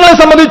മുസ്ലിങ്ങളെ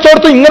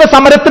സംബന്ധിച്ചിടത്തോളം ഇങ്ങനെ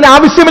സമരത്തിന്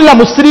ആവശ്യമില്ല.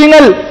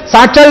 മുസ്ലിങ്ങൾ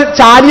സാക്ഷാൽ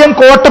ചാലിയൻ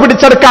കോട്ട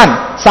പിടിച്ചെടുക്കാൻ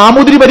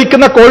സാമൂതിരി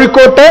ഭരിക്കുന്ന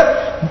കോഴിക്കോട്ട്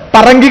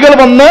പറങ്കികൾ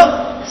വന്ന്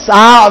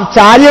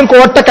ചാലിയൻ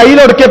കോട്ട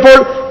കയ്യിലൊടുക്കിയപ്പോൾ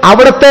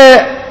അവിടുത്തെ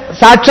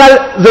സാക്ഷാൽ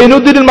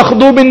സൈനുദ്ദീൻ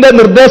മഖ്ദൂമിന്റെ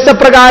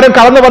നിർദ്ദേശപ്രകാരം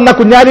കടന്നു വന്ന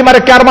കുഞ്ഞാലി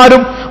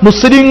മരക്കാർമാരും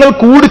മുസ്ലിങ്ങൾ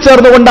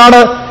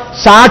കൂടിച്ചേർന്നുകൊണ്ടാണ്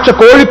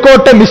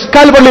കോഴിക്കോട്ടെ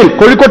മിസ്കാൽ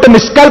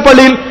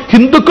പള്ളിയിൽ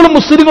ഹിന്ദുക്കളും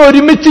മുസ്ലിങ്ങളും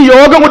ഒരുമിച്ച്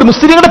യോഗം കൂടി.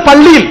 മുസ്ലിങ്ങളുടെ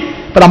പള്ളിയിൽ,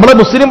 ഇപ്പൊ നമ്മുടെ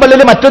മുസ്ലിം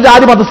പള്ളിയിൽ മറ്റു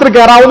ജാതി മതസ്ഥർ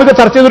കയറാവുന്ന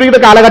ചർച്ച ചെയ്ത് തുടങ്ങിയ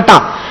കാലഘട്ട.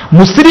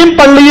 മുസ്ലിം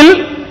പള്ളിയിൽ,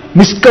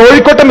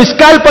 കോഴിക്കോട്ടെ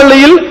മിസ്കാൽ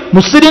പള്ളിയിൽ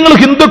മുസ്ലിങ്ങളും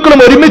ഹിന്ദുക്കളും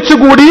ഒരുമിച്ച്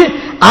കൂടി.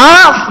 ആ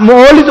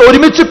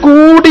ഒരുമിച്ച്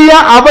കൂടിയ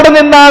അവിടെ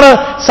നിന്നാണ്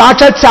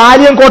സാക്ഷാൽ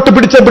ചാലിയം കോട്ട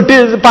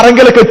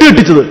പറങ്കിലെ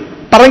കെട്ടുകെട്ടിച്ചത്.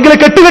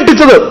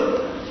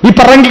 ഈ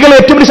പറങ്കികൾ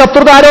ഏറ്റവും വലിയ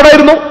ശത്രുത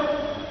ആരോടായിരുന്നു?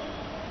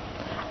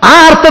 ആ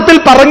അർത്ഥത്തിൽ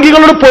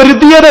പറങ്കികളോട്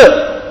പൊരുതിയത്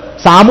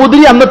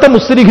സാമൂതിരി അന്നത്തെ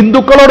മുസ്ലിം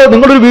ഹിന്ദുക്കളോട്,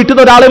 നിങ്ങളൊരു വീട്ടിൽ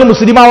നിന്ന് ഒരാളെങ്കിലും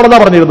മുസ്ലിം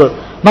ആവണമെന്നാണ് പറഞ്ഞിരുന്നത്.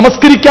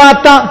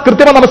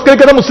 കൃത്യമായി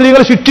നമസ്കരിക്കാത്ത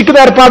മുസ്ലിങ്ങളെ ശിക്ഷിക്കുന്ന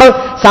ഏർപ്പാട്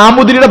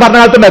സാമൂതിരിയുടെ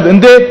ഭരണകാലത്തുണ്ടായിരുന്നു.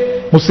 എന്ത്?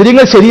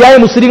 മുസ്ലിങ്ങൾ ശരിയായ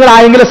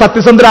മുസ്ലിങ്ങളായെങ്കിലേ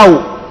സത്യസന്ധരാവൂ.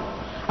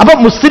 അപ്പൊ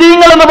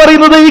മുസ്ലിങ്ങൾ എന്ന്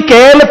പറയുന്നത് ഈ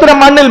കേരളത്തിന്റെ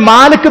മണ്ണിൽ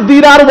മാലിക്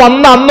ദീനാർ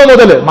വന്ന അന്ന്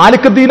മുതൽ,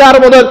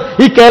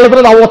 ഈ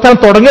കേരളത്തിന് നവോത്ഥാനം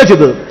തുടങ്ങുക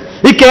ചെയ്തത്.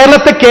 ഈ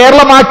കേരളത്തെ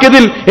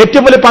കേരളമാക്കിയതിൽ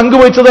ഏറ്റവും വലിയ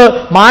പങ്കുവഹിച്ചത്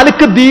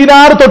മാലിക്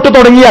ദീനാർ തൊട്ട്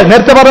തുടങ്ങിയാൽ,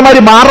 നേരത്തെ പറഞ്ഞ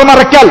മാതിരി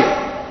മാറമറയ്ക്കൽ,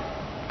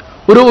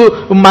 ഒരു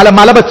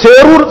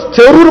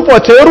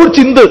ചേറൂർ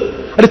ചിന്ത്,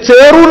 ഒരു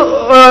ചേറൂർ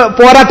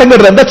പോരാട്ടം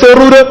കേട്ടത്. എന്താ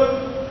ചേറൂര്?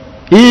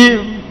 ഈ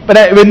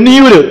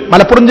വെന്നിയൂര്,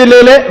 മലപ്പുറം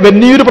ജില്ലയിലെ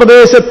വെന്നിയൂര്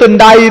പ്രദേശത്ത്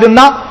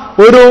ഉണ്ടായിരുന്ന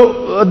ഒരു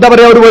എന്താ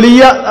പറയാ, ഒരു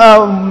വലിയ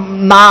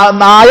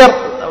നായർ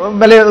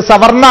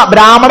സവർണ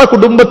ബ്രാഹ്മണ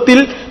കുടുംബത്തിൽ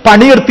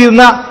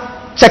പണിയെടുത്തിരുന്ന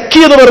ചക്കി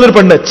എന്ന് പറയുന്നൊരു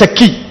പെണ്ണ്.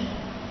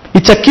 ഈ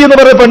ചക്കി എന്ന്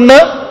പറയുന്ന പെണ്ണ്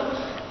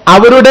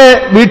അവരുടെ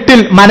വീട്ടിൽ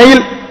മനയിൽ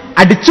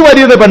അടിച്ചു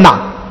വാരിയുന്ന പെണ്ണാ.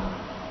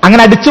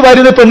 അങ്ങനെ അടിച്ചു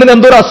വാരിയുന്ന പെണ്ണിന്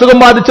എന്തോ ഒരു അസുഖം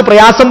ബാധിച്ച്,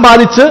 പ്രയാസം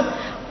ബാധിച്ച്,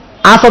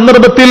 ആ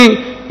സന്ദർഭത്തിൽ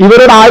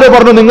ഇവരോട് ആരോ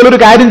പറഞ്ഞു, നിങ്ങളൊരു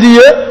കാര്യം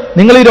ചെയ്യ്,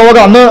 നിങ്ങൾ ഈ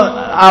രോഗം, അന്ന്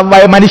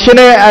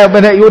മനുഷ്യനെ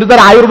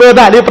ഒരുതരം ആയുർവേദ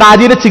അല്ലെങ്കിൽ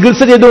പ്രാചീന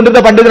ചികിത്സ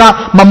ചെയ്തുകൊണ്ടിരുന്ന പണ്ഡിതന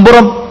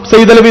മമ്പുറം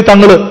സൈദലവി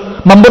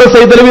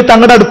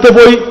തങ്ങളുടെ അടുത്ത്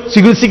പോയി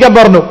ചികിത്സിക്കാൻ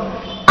പറഞ്ഞു.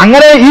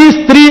 അങ്ങനെ ഈ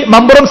സ്ത്രീ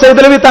മമ്പുറം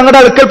സൈദലവി തങ്ങളുടെ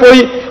അടുക്കൽ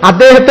പോയി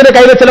അദ്ദേഹത്തിന്റെ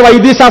കയ്യിലെ ചില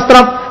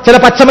വൈദ്യശാസ്ത്രം, ചില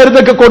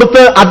പച്ചമരുന്നൊക്കെ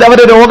കൊടുത്ത്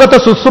അവരെ രോഗത്തെ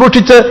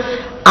ശുശ്രൂഷിച്ച്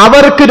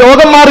അവർക്ക്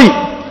രോഗം മാറി.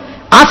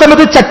 ആ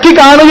സമയത്ത് ചക്കി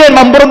കാണുകയും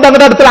മമ്പുറം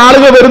തങ്ങളുടെ അടുത്ത്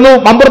ആളുകൾ വരുന്നു,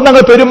 മമ്പുറം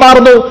തങ്ങൾ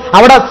പെരുമാറുന്നു,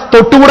 അവിടെ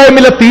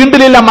തൊട്ടുകൂടായ്മയില്ല,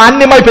 തീണ്ടിലില്ല,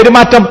 മാന്യമായ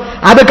പെരുമാറ്റം.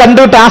 അത്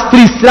കണ്ടിട്ട് ആ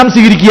സ്ത്രീ ഇസ്ലാം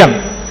സ്വീകരിക്കുകയാണ്.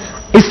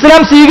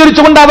 ഇസ്ലാം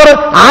സ്വീകരിച്ചുകൊണ്ട് അവർ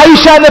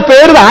ആയിഷ എന്ന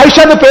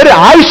പേര്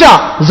ആയിഷ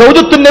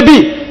സൗജത്തുൻ നബി.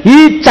 ഈ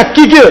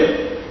ചക്കിക്ക്,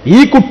 ഈ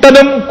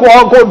കുട്ടനും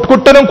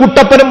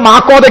കുട്ടപ്പനും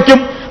മാക്കോതയ്ക്കും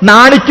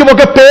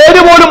നാണിക്കുമൊക്കെ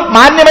പേര് പോലും,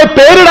 മാന്യമായി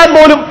പേരിടാൻ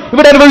പോലും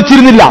ഇവിടെ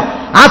അനുവദിച്ചിരുന്നില്ല.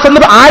 ആ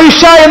സന്ദർഭം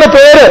ആയിഷ എന്ന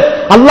പേര്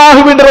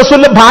അള്ളാഹുവിന്റെ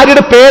റസൂലിന്റെ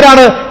ഭാര്യയുടെ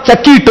പേരാണ്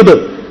ചക്കിയിട്ടത്.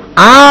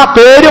 ആ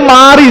പേര്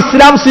മാറി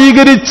ഇസ്ലാം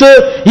സ്വീകരിച്ച്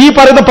ഈ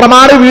പറയുന്ന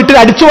പ്രമാണ വീട്ടിൽ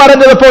അടിച്ചു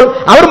പറഞ്ഞപ്പോൾ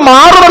അവർ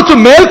മാറുമറിച്ചു.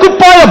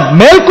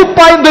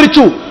 മേൽക്കുപ്പായം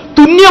ധരിച്ചു,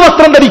 തുന്നിയ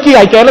വസ്ത്രം ധരിക്കുക.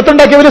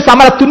 കേരളത്തിലുണ്ടാക്കിയ ഒരു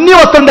സമരം, തുന്നിയ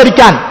വസ്ത്രം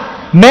ധരിക്കാൻ,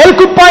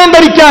 മേൽക്കുപ്പായം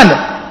ധരിക്കാൻ.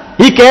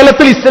 ഈ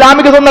കേരളത്തിൽ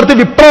ഇസ്ലാമിക നടത്തി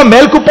വിപ്ലവം,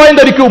 മേൽക്കുപ്പായം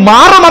ധരിക്കൂ,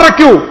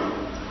 മാറമറയ്ക്കൂ.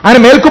 അങ്ങനെ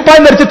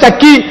മേൽക്കുപ്പായം ധരിച്ച്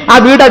ചക്കി ആ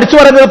വീട് അടിച്ചു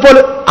പറയുന്നപ്പോൾ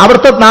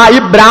അവിടുത്തെ ഈ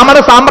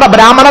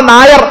ബ്രാഹ്മണ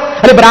നായർ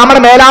അല്ലെ ബ്രാഹ്മണ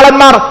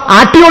മേലാളന്മാർ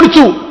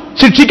ആട്ടിയോടിച്ചു,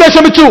 ശിക്ഷിക്കാൻ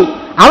ശ്രമിച്ചു,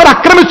 അവർ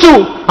ആക്രമിച്ചു,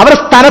 അവരെ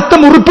സ്ഥലത്ത്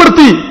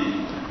മുറിപ്പെടുത്തി.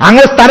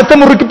 അങ്ങനെ സ്ഥലത്ത്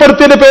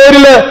മുറിപ്പെടുത്തിയതിന്റെ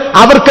പേരിൽ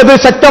അവർക്കത്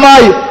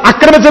ശക്തമായി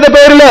ആക്രമിച്ചതിന്റെ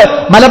പേരിൽ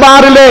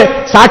മലബാറിലെ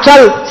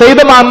സാക്ഷാൽ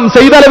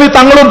സെയ്ദ് അലവി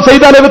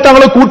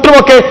തങ്ങളും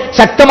കൂട്ടരുമൊക്കെ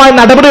ശക്തമായി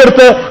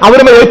നടപടിയെടുത്ത്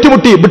അവരും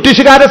ഏറ്റുമുട്ടി,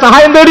 ബ്രിട്ടീഷുകാരുടെ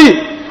സഹായം തേടി.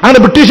 അങ്ങനെ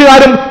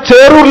ബ്രിട്ടീഷുകാരും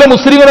ചേറൂരിലെ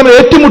മുസ്ലിങ്ങളും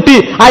ഏറ്റുമുട്ടി.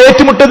 ആ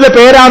ഏറ്റുമുട്ടലിന്റെ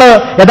പേരാണ്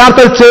യഥാർത്ഥ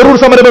ചേറൂർ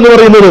സമരം എന്ന്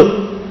പറയുന്നത്.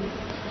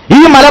 ഈ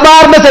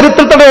മലബാറിന്റെ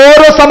ചരിത്രത്തിന്റെ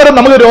ഓരോ സമരം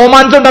നമുക്ക്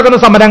രോമാഞ്ചം ഉണ്ടാക്കുന്ന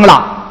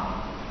സമരങ്ങളാണ്.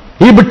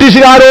 ഈ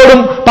ബ്രിട്ടീഷുകാരോടും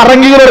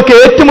പറങ്കികളോടൊക്കെ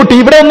ഏറ്റുമുട്ടി.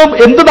 ഇവിടെ ഒന്നും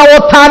എന്ത്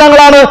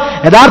നവോത്ഥാനങ്ങളാണ്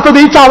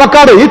യഥാർത്ഥത്തിൽ ഈ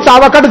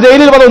ചാവക്കാട്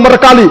ജയിലിൽ വന്ന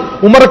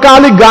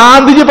ഉമ്മർഖാലി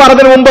ഗാന്ധിജി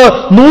പറഞ്ഞതിന് മുമ്പ്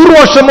 100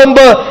 വർഷം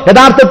മുമ്പ്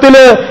യഥാർത്ഥത്തിൽ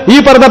ഈ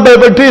പറഞ്ഞ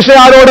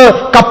ബ്രിട്ടീഷുകാരോട്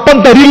കപ്പം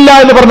തരില്ല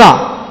എന്ന് പറഞ്ഞ,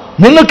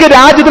 നിങ്ങൾക്ക്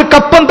രാജ്യത്തിൽ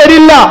കപ്പം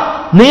തരില്ല,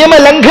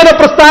 നിയമലംഘന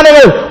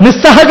പ്രസ്ഥാനങ്ങൾ,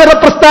 നിസ്സഹകരണ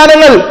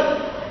പ്രസ്ഥാനങ്ങൾ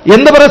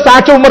എന്ന് പറയുന്ന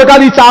സാക്ഷി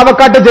ഉമ്മർഖാലി ഈ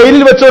ചാവക്കാട്ട്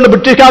ജയിലിൽ വെച്ചുകൊണ്ട്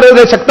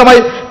ബ്രിട്ടീഷുകാരെ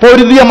ശക്തമായി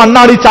പൊരുതിയ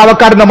മണ്ണാണ് ഈ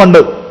ചാവക്കാടിന്റെ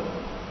മണ്ണ്.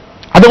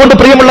 അതുകൊണ്ട്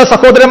പ്രിയമുള്ള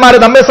സഹോദരന്മാരെ,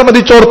 നമ്മെ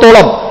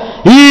സംബന്ധിച്ചിടത്തോളം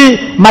ഈ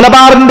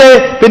മലബാറിന്റെ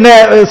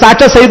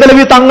സാക്ഷാ സെയ്ദ്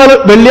അലവി തങ്ങൾ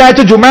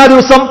വെള്ളിയാഴ്ച ജുമാ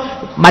ദിവസം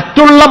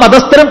മറ്റുള്ള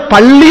മതസ്ഥരും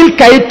പള്ളിയിൽ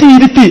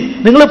കയറ്റിയിരുത്തി.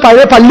 നിങ്ങൾ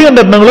പഴയ പള്ളി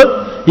കണ്ടിട്ടുണ്ട്? നിങ്ങൾ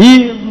ഈ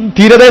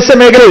തീരദേശ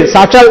മേഖലയിൽ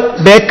സാക്ഷാൽ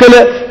ബേക്കല്,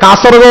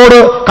 കാസർഗോഡ്,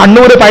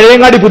 കണ്ണൂര്,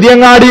 പഴയങ്ങാടി,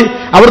 പുതിയങ്ങാടി,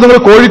 അവിടെ നിങ്ങൾ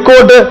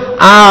കോഴിക്കോട്,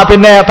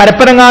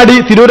 പരപ്പനങ്ങാടി,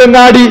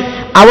 തിരൂരങ്ങാടി,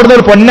 അവിടുന്ന്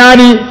ഒരു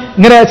പൊന്നാനി,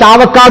 ഇങ്ങനെ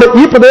ചാവക്കാട്,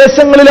 ഈ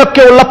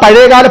പ്രദേശങ്ങളിലൊക്കെയുള്ള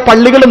പഴയകാല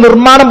പള്ളികളുടെ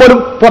നിർമ്മാണം പോലും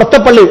പുറത്തെ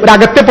പള്ളി, ഒരു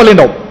അകത്തെ പള്ളി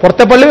ഉണ്ടാവും,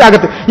 പുറത്തെ പള്ളി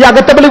അകത്ത്. ഈ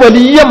അകത്തെ പള്ളി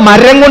വലിയ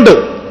മരം കൊണ്ട്,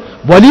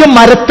 വലിയ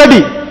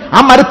മരത്തടി, ആ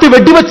മരത്തിൽ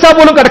വെടിവെച്ചാൽ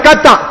പോലും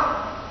കിടക്കാത്ത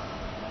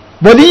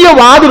വലിയ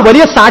വാതിൽ,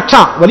 വലിയ സാക്ഷ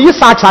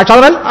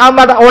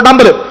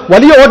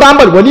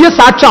ഓടാമ്പൽ, വലിയ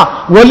സാക്ഷ,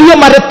 വലിയ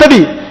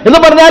മരത്തടി എന്ന്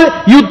പറഞ്ഞാൽ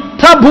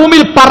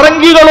യുദ്ധഭൂമിയിൽ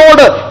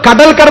പറങ്കികളോട്,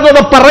 കടൽ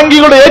കടന്ന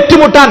പറങ്കികളോട്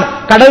ഏറ്റുമുട്ടാൻ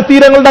കടൽ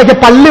തീരങ്ങളുണ്ടാക്കിയ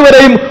പള്ളി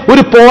വരെയും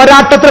ഒരു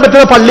പോരാട്ടത്തിന്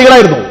പറ്റുന്ന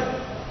പള്ളികളായിരുന്നു.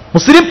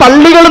 മുസ്ലിം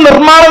പള്ളികൾ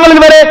നിർമ്മാണങ്ങളിൽ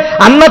വരെ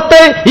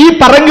അന്നത്തെ ഈ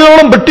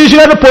പറങ്കികളോടും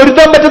ബ്രിട്ടീഷുകാരും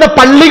പൊരുത്താൻ പറ്റുന്ന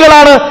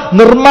പള്ളികളാണ്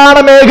നിർമ്മാണ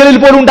മേഖലയിൽ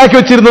പോലും ഉണ്ടാക്കി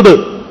വെച്ചിരുന്നത്.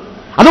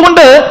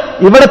 അതുകൊണ്ട്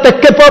ഇവിടെ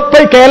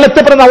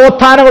കേരളത്തെ പറഞ്ഞ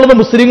നവോത്ഥാനങ്ങളൊന്നും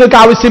മുസ്ലിങ്ങൾക്ക്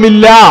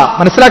ആവശ്യമില്ല,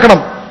 മനസ്സിലാക്കണം.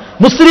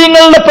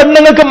 മുസ്ലിങ്ങളുടെ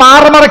പെണ്ണുങ്ങൾക്ക്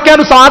മാറുമറയ്ക്കാൻ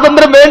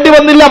സ്വാതന്ത്ര്യം വേണ്ടി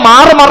വന്നില്ല,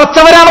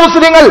 മാറുമറച്ചവരാണ്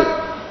മുസ്ലിങ്ങൾ.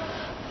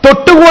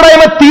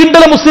 തൊട്ടുകൂടായ്മ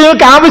തീണ്ടൽ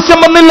മുസ്ലിങ്ങൾക്ക് ആവശ്യം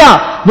വന്നില്ല.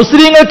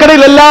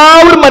 മുസ്ലിങ്ങൾക്കിടയിൽ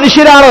എല്ലാവരും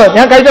മനുഷ്യരാണ്.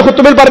 ഞാൻ കഴിഞ്ഞ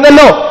ഖുത്ബയിൽ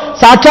പറഞ്ഞല്ലോ,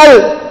 സാക്ഷാൽ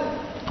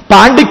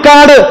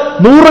പാണ്ടിക്കാട്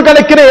 100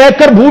 കണക്കിന്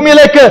ഏക്കർ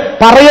ഭൂമിയിലേക്ക്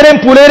പറയരെയും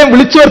പുലരെയും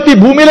വിളിച്ചു വരുത്തി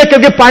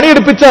ഭൂമിയിലേക്കൊക്കെ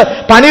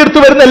പണിയെടുത്ത്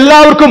വരുന്ന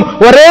എല്ലാവർക്കും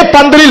ഒരേ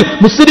പന്തലിൽ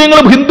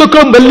മുസ്ലിങ്ങളും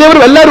ഹിന്ദുക്കളും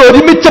വലിയവരും എല്ലാവരും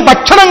ഒരുമിച്ച്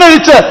ഭക്ഷണം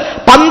കഴിച്ച്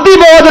പന്തി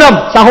ഭോജനം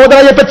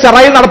സഹോദരയപ്പ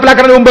ചെറയിൽ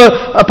നടപ്പിലാക്കുന്നതിന് മുമ്പ്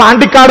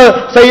പാണ്ടിക്കാട്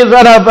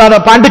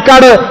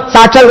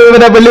സാക്ഷാൽ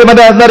എന്താ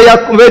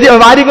പറയുക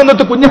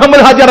വാരികുന്നത്ത്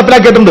കുഞ്ഞഹമ്മദ് ഹാജി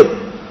നടപ്പിലാക്കിയിട്ടുണ്ട്.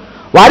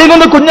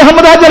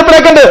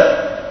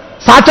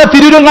 സാക്ഷാൽ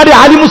തിരൂരങ്ങാടി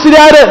ആലി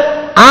മുസ്ലിയാര്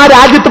ആ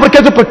രാജ്യത്ത്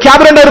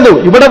പ്രഖ്യാപനം ഉണ്ടായിരുന്നു.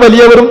 ഇവിടെ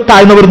വലിയവരും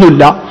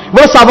താഴ്ന്നവരൊന്നുമില്ല,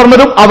 ഇവിടെ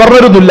സവർണരും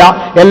അവർണരൊന്നുമില്ല,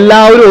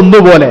 എല്ലാവരും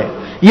ഒന്നുപോലെ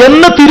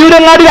എന്ന്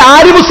തിരൂരങ്ങാടി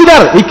ആലി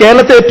മുസ്ലിയാർ. ഈ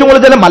കേരളത്തെ ഏറ്റവും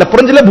കൂടുതൽ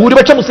മലപ്പുറം ജില്ല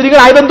ഭൂരിപക്ഷം മുസ്ലിങ്ങൾ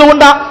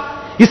ആയതെന്തുകൊണ്ടാ?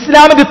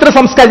 ഇസ്ലാമിന്റെ ഇത്ര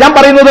സംസ്കാരം. ഞാൻ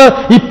പറയുന്നത്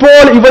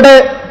ഇപ്പോൾ ഇവിടെ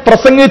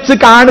പ്രസംഗിച്ച്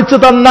കാണിച്ചു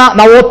തന്ന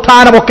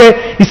നവോത്ഥാനമൊക്കെ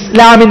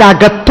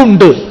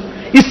ഇസ്ലാമിനകത്തുണ്ട്.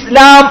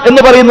 ഇസ്ലാം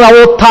എന്ന് പറയുന്ന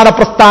നവോത്ഥാന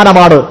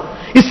പ്രസ്ഥാനമാണ്.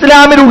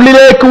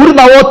 ഇസ്ലാമിനുള്ളിലേക്ക് ഒരു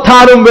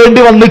നവോത്ഥാനവും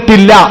വേണ്ടി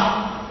വന്നിട്ടില്ല.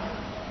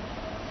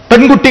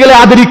 പെൺകുട്ടികളെ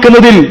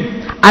ആദരിക്കുന്നതിൽ,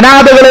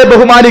 അനാഥകളെ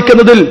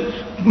ബഹുമാനിക്കുന്നതിൽ,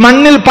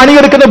 മണ്ണിൽ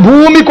പണിയെടുക്കുന്ന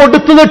ഭൂമി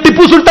കൊടുത്തത്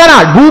ടിപ്പു സുൽത്താനാ.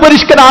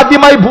 ഭൂപരിഷ്കരണം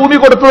ആദ്യമായി ഭൂമി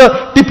കൊടുത്തത്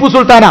ടിപ്പു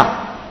സുൽത്താനാ.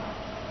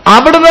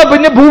 അവിടുന്ന്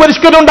പിന്നെ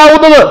ഭൂപരിഷ്കരണം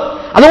ഉണ്ടാവുന്നത്.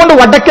 അതുകൊണ്ട്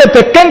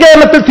തെക്കൻ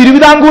കേരളത്തിൽ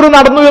തിരുവിതാംകൂർ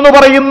നടന്നു എന്ന്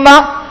പറയുന്ന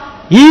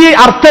ഈ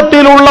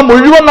അർത്ഥത്തിലുള്ള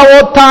മുഴുവൻ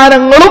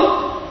നവോത്ഥാനങ്ങളും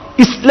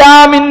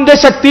ഇസ്ലാമിന്റെ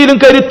ശക്തിയിലും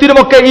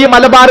കരുത്തിലുമൊക്കെ ഈ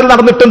മലബാറിൽ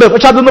നടന്നിട്ടുണ്ട്.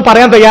 പക്ഷെ അതൊന്നും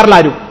പറയാൻ തയ്യാറില്ല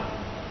ആരും.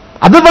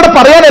 അതിവിടെ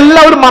പറയാൻ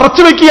എല്ലാവരും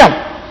മറച്ചു വെക്കുകയാണ്.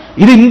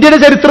 ഇത് ഇന്ത്യയുടെ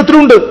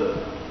ചരിത്രത്തിലുണ്ട്,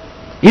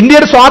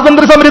 ഇന്ത്യയുടെ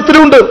സ്വാതന്ത്ര്യ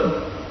സമരത്തിലുണ്ട്,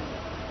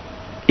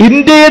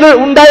 ഇന്ത്യയിൽ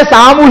ഉണ്ടായ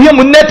സാമൂഹ്യ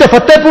മുന്നേറ്റം,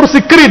 ഫത്തേപൂർ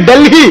സിക്രി,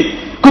 ഡൽഹി,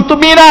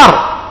 കുത്തുബ് മീനാർ,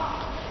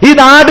 ഈ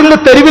നാടിന്റെ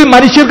തെരുവിൽ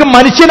മനുഷ്യർക്ക്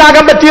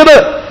മനുഷ്യനാകാൻ പറ്റിയത്,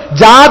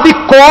 ജാതി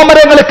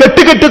കോമരങ്ങളെ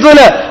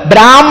കെട്ടിക്കെട്ടിച്ചതില്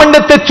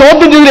ബ്രാഹ്മണ്യത്തെ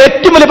ചോദ്യം ചെയ്തതിൽ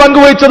ഏറ്റവും വലിയ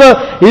പങ്കുവഹിച്ചത്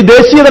ഈ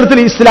ദേശീയ തലത്തിൽ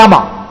ഇസ്ലാമാ,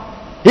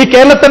 ഈ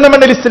കേരളത്തിന്റെ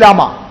മണ്ണിൽ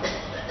ഇസ്ലാമാ.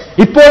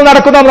 ഇപ്പോൾ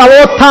നടക്കുന്ന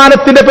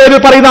നവോത്ഥാനത്തിന്റെ പേരിൽ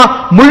പറയുന്ന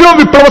മുഴുവൻ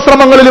വിപ്ലവ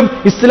ശ്രമങ്ങളിലും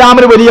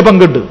ഇസ്ലാമിന് വലിയ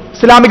പങ്കുണ്ട്,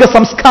 ഇസ്ലാമിക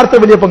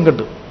സംസ്കാരത്തിന് വലിയ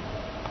പങ്കുണ്ട്.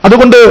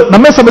 അതുകൊണ്ട്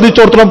നമ്മെ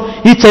സംബന്ധിച്ചിടത്തോളം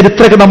ഈ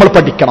ചരിത്രമൊക്കെ നമ്മൾ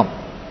പഠിക്കണം.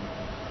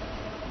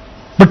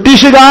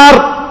 ബ്രിട്ടീഷുകാർ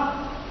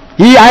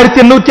ഈ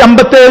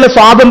 1857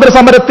 സ്വാതന്ത്ര്യ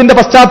സമരത്തിന്റെ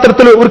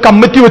പശ്ചാത്തലത്തിൽ ഒരു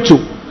കമ്മിറ്റി വെച്ചു.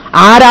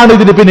 ആരാണ്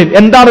ഇതിന് പിന്നിൽ,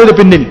 എന്താണ് ഇതിന്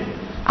പിന്നിൽ?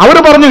 അവർ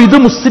പറഞ്ഞു ഇത്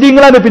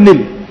മുസ്ലിങ്ങളാണ് പിന്നിൽ.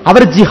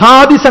 അവർ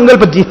ജിഹാദി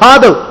സങ്കല്പം,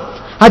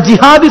 ആ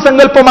ജിഹാദി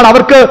സങ്കല്പമാണ്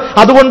അവർക്ക്.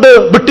 അതുകൊണ്ട്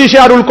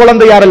ബ്രിട്ടീഷുകാർ ഉൾക്കൊള്ളാൻ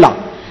തയ്യാറല്ല.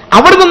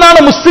 അവിടെ നിന്നാണ്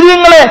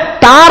മുസ്ലിങ്ങളെ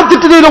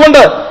ടാർഗറ്റ്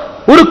ചെയ്തുകൊണ്ട്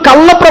ഒരു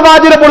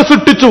കള്ളപ്രവാചകനെ പോലെ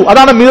സൃഷ്ടിച്ചു.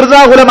 അതാണ് മിർസ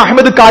ഗുലാം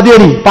അഹമ്മദ്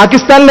ഖാദിയാനി.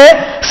 പാകിസ്ഥാനിലെ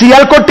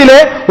സിയാൽകോട്ടിലെ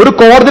ഒരു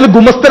കോടതിയിൽ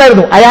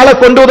ഗുമസ്തനായിരുന്നു. അയാളെ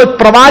കൊണ്ടുവന്ന്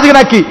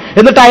പ്രവാചകനാക്കി.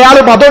 എന്നിട്ട് അയാൾ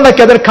മതം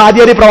ഉണ്ടാക്കി. അതൊരു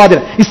ഖാദിയാനി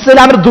പ്രവാചകൻ.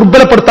 ഇസ്ലാമിനെ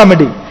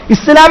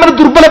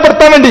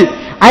ദുർബലപ്പെടുത്താൻ വേണ്ടി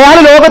അയാൾ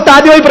ലോകത്ത്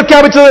ആദ്യമായി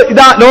പ്രഖ്യാപിച്ചത്,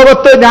 ഇതാ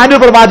ലോകത്ത് ഞാനൊരു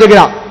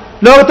പ്രവാചകനാണ്,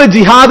 ലോകത്ത്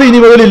ജിഹാദ് ഇനി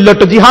മുതൽ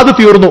ഇല്ലട്ടോ, ജിഹാദ്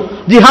തീർന്നു,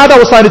 ജിഹാദ്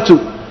അവസാനിച്ചു.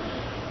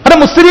 അത്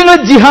മുസ്ലിങ്ങൾ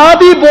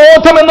ജിഹാദി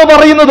ബോധം എന്ന്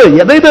പറയുന്നത്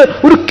അതായത്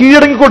ഒരു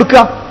കീഴടങ്ങി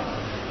കൊടുക്കുക.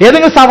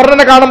 ഏതെങ്കിലും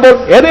സവർണനെ കാണുമ്പോൾ,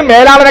 ഏതെങ്കിലും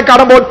മേലാളനെ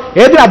കാണുമ്പോൾ,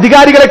 ഏതെങ്കിലും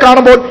അധികാരികളെ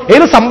കാണുമ്പോൾ,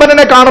 ഏത്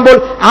സമ്പന്നനെ കാണുമ്പോൾ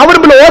അവർ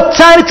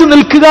ഓച്ചാനിച്ച്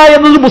നിൽക്കുക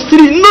എന്നത്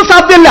മുസ്ലിം ഇന്നും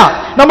സാധ്യമല്ല.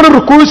 നമ്മൾ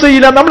റുക്കൂ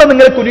ചെയ്യില്ല, നമ്മൾ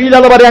നിങ്ങളെ കുനിയില്ല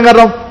എന്ന് പറയാൻ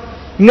കാരണം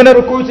ഇങ്ങനെ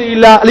റുക്കൂ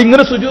ചെയ്യില്ല, അല്ലെങ്കിൽ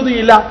ഇങ്ങനെ സുജൂദ്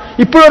ചെയ്യില്ല.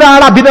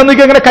 ഇപ്പോഴൊരാൾ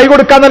അഭിനന്ദിക്കുക ഇങ്ങനെ കൈ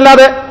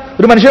കൊടുക്കാന്നല്ലാതെ,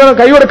 ഒരു മനുഷ്യനെ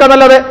കൈ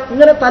കൊടുക്കാന്നല്ലാതെ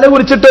ഇങ്ങനെ തല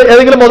കുരിച്ചിട്ട്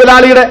ഏതെങ്കിലും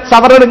മുതലാളിയുടെ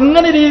സവർണൻ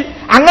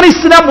അങ്ങനെ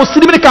ഇസ്ലാം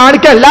മുസ്ലിമിന്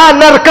കാണിക്കാനല്ല.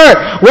 അന്നർക്ക്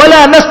ഓല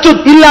അനസ്തു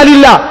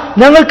ഇല്ല,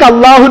 ഞങ്ങൾക്ക്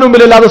അള്ളാഹുവിന്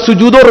മുമ്പിലല്ലാതെ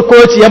സുജൂദോ റുക്കോ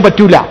ചെയ്യാൻ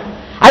പറ്റൂല.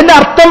 അതിന്റെ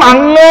അർത്ഥം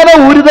അങ്ങനെ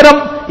ഒരുതരം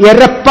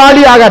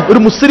എരപ്പാളിയാകാൻ ഒരു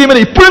മുസ്ലിമിന്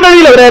ഇപ്പോഴും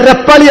കഴിയില്ല. ഒരു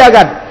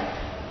എരപ്പാളിയാകാൻ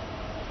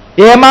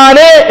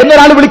ഏമാനെ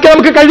എന്നൊരാൾ വിളിക്കാൻ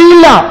നമുക്ക്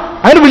കഴിയില്ല.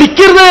 അങ്ങനെ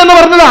വിളിക്കരുത് എന്ന്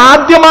പറഞ്ഞത്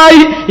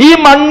ആദ്യമായി ഈ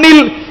മണ്ണിൽ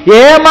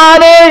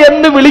ഏമാനെ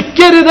എന്ന്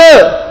വിളിക്കരുത്.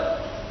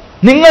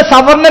 നിങ്ങൾ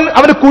സവർണൻ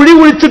അവന് കുഴി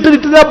കുഴിച്ചിട്ട്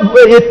കിട്ടുന്ന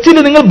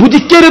എച്ചിന് നിങ്ങൾ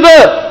ഭുജിക്കരുത്.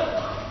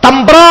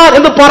 തമ്പ്രാൻ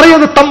എന്ന്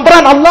പറയരുത്.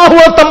 തമ്പ്രാൻ അല്ലാഹു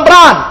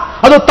തമ്പ്രാൻ,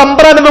 അത്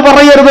തമ്പ്രാൻ എന്ന്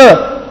പറയരുത്.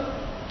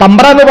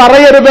 തമ്പ്രാൻ എന്ന്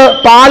പറയരുത്,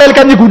 പാലൽ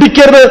കഞ്ഞി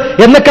കുടിക്കരുത്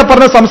എന്നൊക്കെ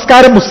പറഞ്ഞ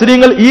സംസ്കാരം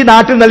മുസ്ലിങ്ങൾ ഈ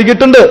നാട്ടിൽ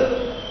നൽകിയിട്ടുണ്ട്.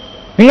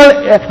 നിങ്ങൾ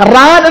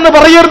റാൻ എന്ന്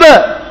പറയരുത്,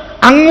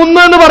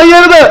 അങ്ങുന്ന് എന്ന്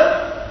പറയരുത്,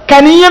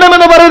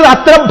 കനിയണമെന്ന് പറയരുത്.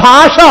 അത്തരം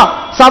ഭാഷ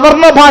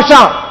സവർണ ഭാഷ.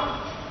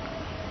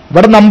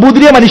 ഇവിടെ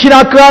നമ്പൂതിരിയെ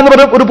മനുഷ്യനാക്കുക എന്ന്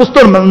പറഞ്ഞ ഒരു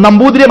പുസ്തകം,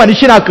 നമ്പൂതിരിയെ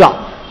മനുഷ്യനാക്കുക,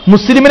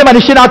 മുസ്ലിമിനെ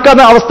മനുഷ്യനാക്കുക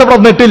എന്ന അവസ്ഥ ഇവിടെ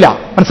വന്നിട്ടില്ല.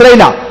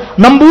 മനസ്സിലായില്ല?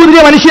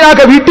 നമ്പൂതിരിയെ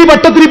മനുഷ്യനാക്കുക, വീട്ടിൽ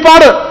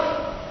പട്ടത്തിരിപ്പാട്,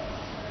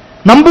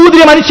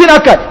 നമ്പൂതിരിയെ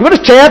മനുഷ്യനാക്കുക. ഇവർ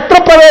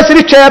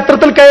ക്ഷേത്രപ്രവേശിച്ച്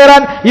ക്ഷേത്രത്തിൽ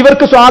കയറാൻ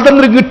ഇവർക്ക്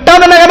സ്വാതന്ത്ര്യം കിട്ടാൻ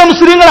തന്നെ കാരണം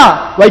മുസ്ലിങ്ങളാ.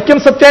 വൈക്കം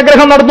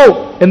സത്യാഗ്രഹം നടന്നു.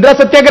 എന്താ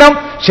സത്യാഗ്രഹം?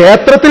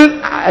 ക്ഷേത്രത്തിൽ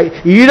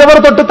ഈഴവർ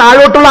തൊട്ട്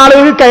താഴോട്ടുള്ള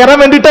ആളുകൾക്ക് കയറാൻ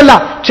വേണ്ടിയിട്ടല്ല,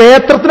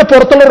 ക്ഷേത്രത്തിന്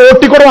പുറത്തുള്ള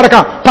റോട്ടിൽ കൂടെ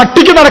നടക്കാം.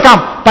 പട്ടിക്ക് നടക്കാം,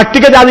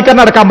 പട്ടികജാതിക്കാരൻ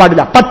നടക്കാൻ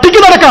പാടില്ല.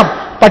 പട്ടിക്ക് നടക്കാം,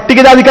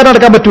 പട്ടികജാതിക്കാരൻ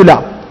നടക്കാൻ പറ്റൂല,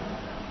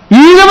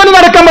 ഈഴവന്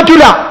നടക്കാൻ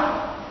പറ്റൂല.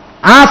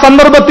 ആ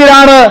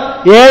സന്ദർഭത്തിലാണ്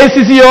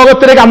AICC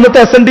യോഗത്തിലേക്ക് അന്നത്തെ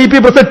SNDP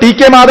പ്രസിഡന്റ്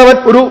TK മാധവൻ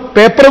ഒരു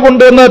പേപ്പർ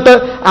കൊണ്ടുവന്നിട്ട്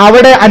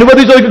അവിടെ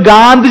അനുമതി ചോദിക്കും.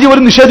 ഗാന്ധിജി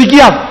ഒരു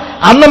നിഷേധിക്കുക.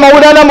 അന്ന്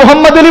മൗലാന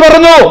മുഹമ്മദ് അലി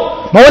പറഞ്ഞു,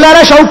 മൗലാന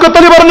ഷൗക്കത്ത്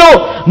അലി പറഞ്ഞു,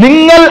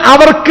 നിങ്ങൾ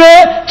അവർക്ക്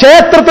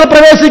ക്ഷേത്രത്തിൽ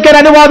പ്രവേശിക്കാൻ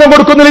അനുവാദം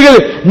കൊടുക്കുന്നില്ലെങ്കിൽ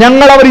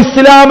ഞങ്ങൾ അവർ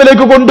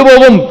ഇസ്ലാമിലേക്ക്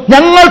കൊണ്ടുപോകും,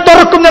 ഞങ്ങൾ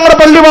തുറക്കും ഞങ്ങളുടെ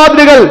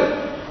പള്ളിവാതിലുകൾ.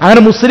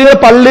 അങ്ങനെ മുസ്ലിങ്ങൾ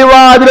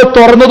പള്ളിവാതിൽ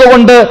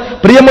തുറന്നതുകൊണ്ട്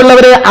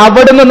പ്രിയമുള്ളവരെ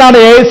അവിടെ നിന്നാണ്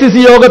AICC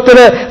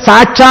യോഗത്തിന്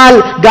സാക്ഷാൽ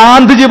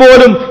ഗാന്ധിജി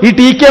പോലും ഈ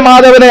TK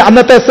മാധവന്,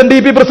 അന്നത്തെ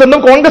SNDP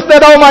പ്രസിഡന്റും കോൺഗ്രസ്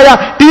നേതാവുമായ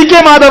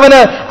TK മാധവന്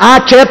ആ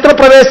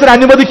ക്ഷേത്രപ്രവേശന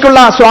അനുമതിക്കുള്ള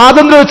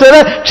സ്വാതന്ത്ര്യം വെച്ചത്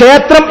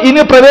ക്ഷേത്രം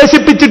ഇനി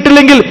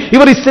പ്രവേശിപ്പിച്ചിട്ടില്ലെങ്കിൽ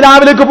ഇവർ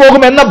ഇസ്ലാമിലേക്ക്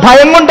പോകും എന്ന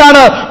ഭയം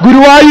കൊണ്ടാണ്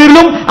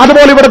ഗുരുവായൂരിലും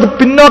അതുപോലെ ഇവിടെ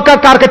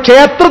പിന്നോക്കക്കാർക്ക്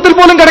ക്ഷേത്രത്തിൽ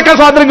പോലും കിടക്കാൻ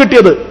സ്വാതന്ത്ര്യം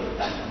കിട്ടിയത്.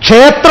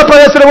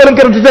 ക്ഷേത്രപ്രവേശനം പോലും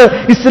കിടത്തിയത്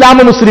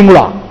ഇസ്ലാമും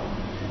മുസ്ലിങ്ങളാണ്.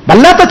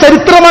 വല്ലാത്ത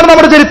ചരിത്രമാണ്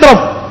നമ്മുടെ ചരിത്രം.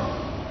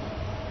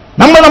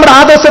 നമ്മൾ നമ്മുടെ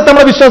ആദർശത്തെ,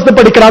 നമ്മുടെ വിശ്വാസത്തെ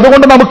പഠിക്കണം.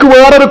 അതുകൊണ്ട് നമുക്ക്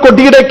വേറൊരു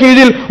കൊടിയുടെ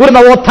കീഴിൽ ഒരു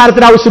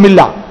നവോത്ഥാനത്തിന്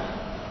ആവശ്യമില്ല.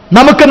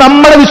 നമുക്ക്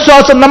നമ്മുടെ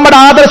വിശ്വാസം, നമ്മുടെ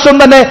ആദർശം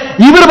തന്നെ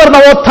ഇവർ പറഞ്ഞ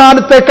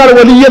നവോത്ഥാനത്തെക്കാൾ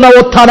വലിയ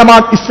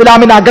നവോത്ഥാനമാണ്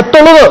ഇസ്ലാമിന്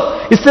അകത്തുള്ളത്.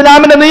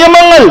 ഇസ്ലാമിന്റെ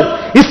നിയമങ്ങൾ,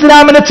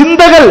 ഇസ്ലാമിന്റെ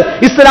ചിന്തകൾ,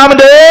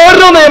 ഇസ്ലാമിന്റെ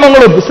ഓരോ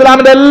നിയമങ്ങളും,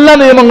 ഇസ്ലാമിന്റെ എല്ലാ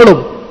നിയമങ്ങളും.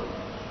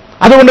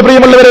 അതുകൊണ്ട്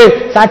പ്രിയമുള്ളവരെ,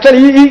 സാക്ഷാൽ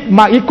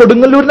ഈ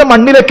കൊടുങ്ങല്ലൂരിന്റെ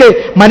മണ്ണിലൊക്കെ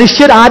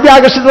മനുഷ്യർ ആദ്യം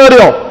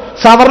ആകർഷിക്കുന്നവരെയോ,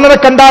 സവർണരെ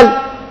കണ്ടാൽ,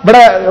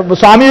 ഇവിടെ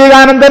സ്വാമി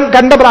വിവേകാനന്ദൻ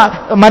കണ്ട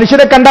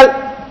മനുഷ്യരെ കണ്ടാൽ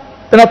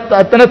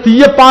പിന്നെ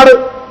തീയപ്പാട്,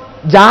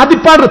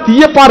 ജാതിപ്പാട്,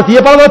 തീയപ്പാട്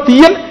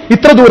തീയൻ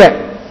ഇത്ര ദൂരെ,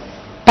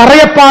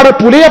 പറയപ്പാട്,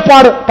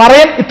 പുലിയപ്പാട്,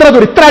 പറയൻ ഇത്ര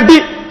ദൂരം, ഇത്ര അടി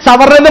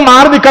സവർണന്ന്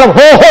മാറി നിൽക്കണം.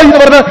 ഹോ ഹോ എന്ന്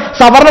പറഞ്ഞ്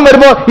സവർണം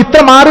വരുമ്പോ ഇത്ര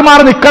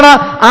മാറി നിൽക്കണ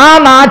ആ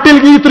നാട്ടിൽ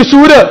ഈ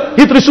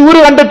തൃശ്ശൂര്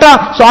കണ്ടിട്ട്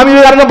സ്വാമി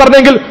വിവേകാനന്ദൻ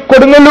പറഞ്ഞെങ്കിൽ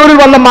കൊടുങ്ങല്ലൂരിൽ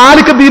വന്ന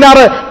മാലിക്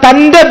ദീനാറ്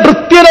തന്റെ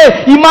ഭൃത്യനെ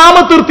ഇമാമ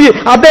തീർത്തി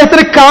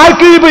അദ്ദേഹത്തിന് കാൽ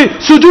കീഴ് പോയി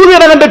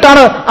സുജൂദ്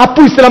കണ്ടിട്ടാണ്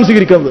അപ്പു ഇസ്ലാം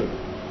സ്വീകരിക്കുന്നത്.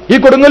 ഈ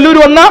കൊടുങ്ങല്ലൂർ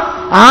വന്ന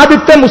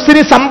ആദ്യത്തെ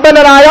മുസ്ലിം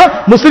സമ്പന്നനായ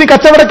മുസ്ലിം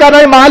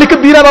കച്ചവടക്കാരനായ മാലിക്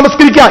ദീന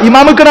നമസ്കരിക്കുക.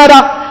 ഇമാമുക്കനാരാ?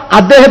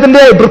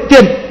 അദ്ദേഹത്തിന്റെ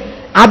ഭൃത്യൻ,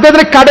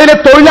 അദ്ദേഹത്തിന്റെ കടയിലെ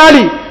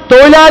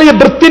തൊഴിലാളി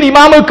ഭൃത്യൻ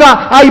ഇമാമുക്ക.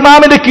 ആ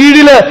ഇമാമിന്റെ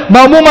കീഴില്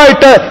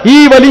മമുമായിട്ട് ഈ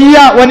വലിയ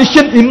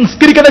മനുഷ്യൻ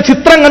നിസ്കരിക്കുന്ന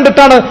ചിത്രം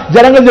കണ്ടിട്ടാണ്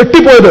ജനങ്ങൾ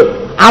ഞെട്ടിപ്പോയത്.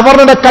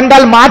 അവരുടെ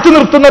കണ്ടാൽ മാറ്റി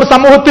നിർത്തുന്ന ഒരു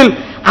സമൂഹത്തിൽ,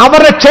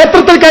 അവരുടെ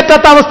ക്ഷേത്രത്തിൽ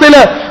കയറ്റാത്ത അവസ്ഥയിൽ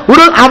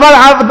ഒരു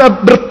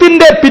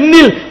വൃത്തിന്റെ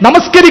പിന്നിൽ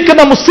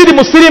നമസ്കരിക്കുന്ന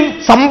മുസ്ലിം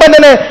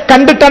സമ്പന്നനെ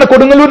കണ്ടിട്ടാണ്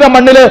കൊടുങ്ങല്ലൂരിന്റെ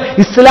മണ്ണില്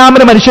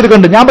ഇസ്ലാമിനെ മനുഷ്യർ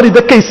കണ്ട്. ഞാൻ പറയും,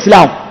 ഇതൊക്കെ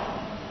ഇസ്ലാം,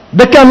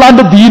 ഇതൊക്കെ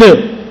അള്ളാന്റെ ദീന്.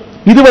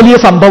 ഇത് വലിയ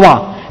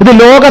സംഭവമാണ്. ഇത്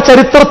ലോക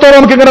ചരിത്രത്തോടെ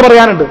നമുക്ക് ഇങ്ങനെ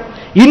പറയാനുണ്ട്,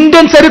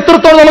 ഇന്ത്യൻ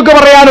ചരിത്രത്തോടെ നമുക്ക്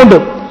പറയാനുണ്ട്,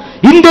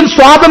 ഇന്ത്യൻ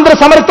സ്വാതന്ത്ര്യ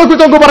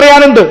സമരത്തെക്കുറിച്ച് നമുക്ക്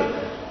പറയാനുണ്ട്,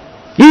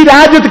 ഈ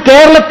രാജ്യത്ത്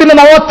കേരളത്തിന്റെ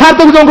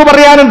നവോത്ഥാനത്തെക്കുറിച്ച് നമുക്ക്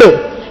പറയാനുണ്ട്.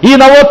 ഈ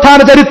നവോത്ഥാന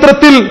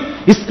ചരിത്രത്തിൽ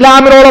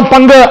ഇസ്ലാമിനോളം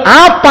പങ്ക്. ആ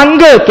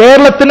പങ്ക്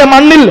കേരളത്തിന്റെ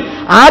മണ്ണിൽ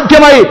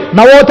ആദ്യമായി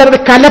നവോത്ഥാന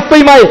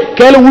കലപ്പയുമായി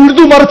കേരളം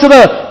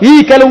ഉഴുതുമറിച്ചത്, ഈ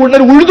കേരളം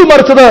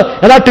ഉഴുതുമറിച്ചത്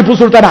ഏതാ ടിപ്പു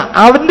സുൽത്താന.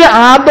 അവന്റെ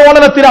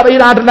ആന്തോളനത്തിൽ ഈ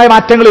നാട്ടിലുണ്ടായ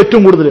മാറ്റങ്ങൾ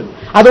ഏറ്റവും കൂടുതൽ.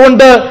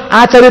 അതുകൊണ്ട്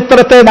ആ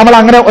ചരിത്രത്തെ നമ്മൾ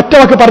അങ്ങനെ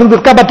ഒറ്റവാക്കി പറഞ്ഞു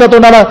തീർക്കാൻ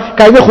പറ്റാത്തതുകൊണ്ടാണ്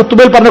കഴിഞ്ഞ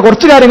ഖുത്ബയിൽ പറഞ്ഞ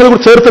കുറച്ച് കാര്യങ്ങൾ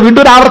കൂടി ചേർത്ത്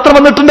വീണ്ടും ഒരു ആവർത്തനം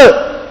വന്നിട്ടുണ്ട്.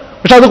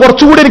 പക്ഷെ അത്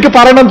കുറച്ചുകൂടി എനിക്ക്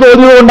പറയണം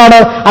തോന്നിയതുകൊണ്ടാണ്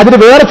അതിന്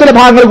വേറെ ചില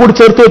ഭാഗങ്ങൾ കൂടി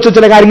ചേർത്ത് വെച്ച്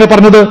ചില കാര്യങ്ങൾ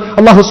പറഞ്ഞത്.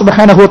 അല്ലാഹു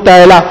സുബ്ഹാനഹു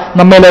വതആല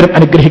നമ്മെല്ലാവരും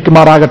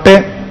അനുഗ്രഹിക്കുമാറാകട്ടെ.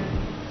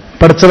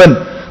 പഠിച്ചവൻ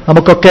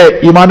നമുക്കൊക്കെ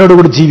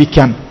ഈമാനോടുകൂടി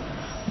ജീവിക്കാൻ,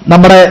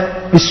 നമ്മുടെ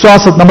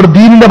വിശ്വാസം, നമ്മുടെ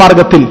ദീനിന്റെ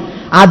മാർഗത്തിൽ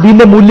ആ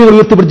ദീനിന്റെ മൂല്യങ്ങൾ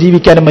ഉയർത്തി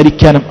ജീവിക്കാനും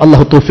മരിക്കാനും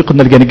അല്ലാഹു തൗഫീഖ്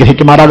നൽകി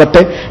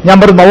അനുഗ്രഹിക്കുമാറാകട്ടെ. ഞാൻ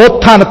പറഞ്ഞു,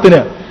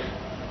 നവോത്ഥാനത്തിന്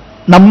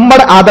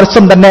നമ്മുടെ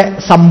ആദർശം തന്നെ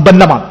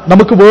സമ്പന്നമാണ്.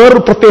 നമുക്ക്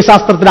വേറൊരു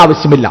പ്രത്യയശാസ്ത്രത്തിന്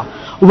ആവശ്യമില്ല,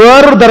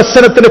 വേറൊരു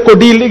ദർശനത്തിന്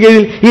കൊടിയിൽ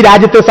ഈ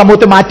രാജ്യത്തെ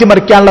സമൂഹത്തെ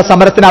മാറ്റിമറിക്കാനുള്ള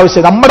സമരത്തിന്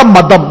ആവശ്യം. നമ്മുടെ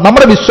മതം,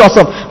 നമ്മുടെ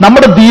വിശ്വാസം,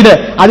 നമ്മുടെ ദീന്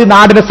അത് ഈ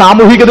നാടിന്റെ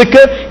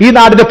സാമൂഹികതയ്ക്ക്, ഈ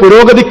നാടിന്റെ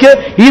പുരോഗതിക്ക്,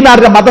 ഈ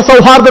നാടിന്റെ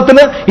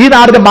മതസൗഹാർദ്ദത്തിന്, ഈ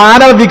നാടിന്റെ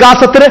മാനവ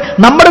വികാസത്തിന്,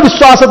 നമ്മുടെ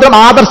വിശ്വാസത്തിനും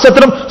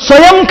ആദർശത്തിനും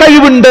സ്വയം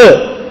കഴിവുണ്ട്,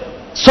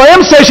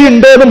 സ്വയം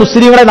ശേഷിയുണ്ട് എന്ന്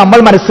മുസ്ലിങ്ങളെ നമ്മൾ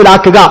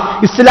മനസ്സിലാക്കുക.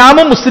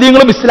 ഇസ്ലാമും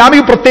മുസ്ലിങ്ങളും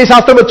ഇസ്ലാമിക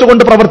പ്രത്യയശാസ്ത്രം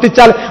വെച്ചുകൊണ്ട്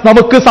പ്രവർത്തിച്ചാൽ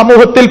നമുക്ക്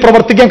സമൂഹത്തിൽ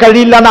പ്രവർത്തിക്കാൻ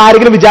കഴിയില്ല എന്ന്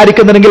ആരെങ്കിലും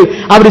വിചാരിക്കുന്നുണ്ടെങ്കിൽ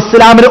അവർ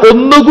ഇസ്ലാമിനെ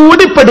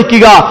ഒന്നുകൂടി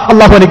പഠിക്കുക.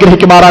 അല്ലാഹു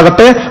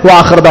അനുഗ്രഹിക്കുമാറാകട്ടെ.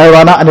 വആഖിറു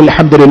ദഅവാന അനിൽ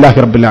ഹംദുലില്ലാഹി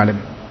റബ്ബിൽ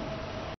ആലമീൻ.